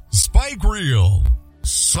voice, Spike Reel.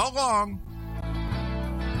 So long.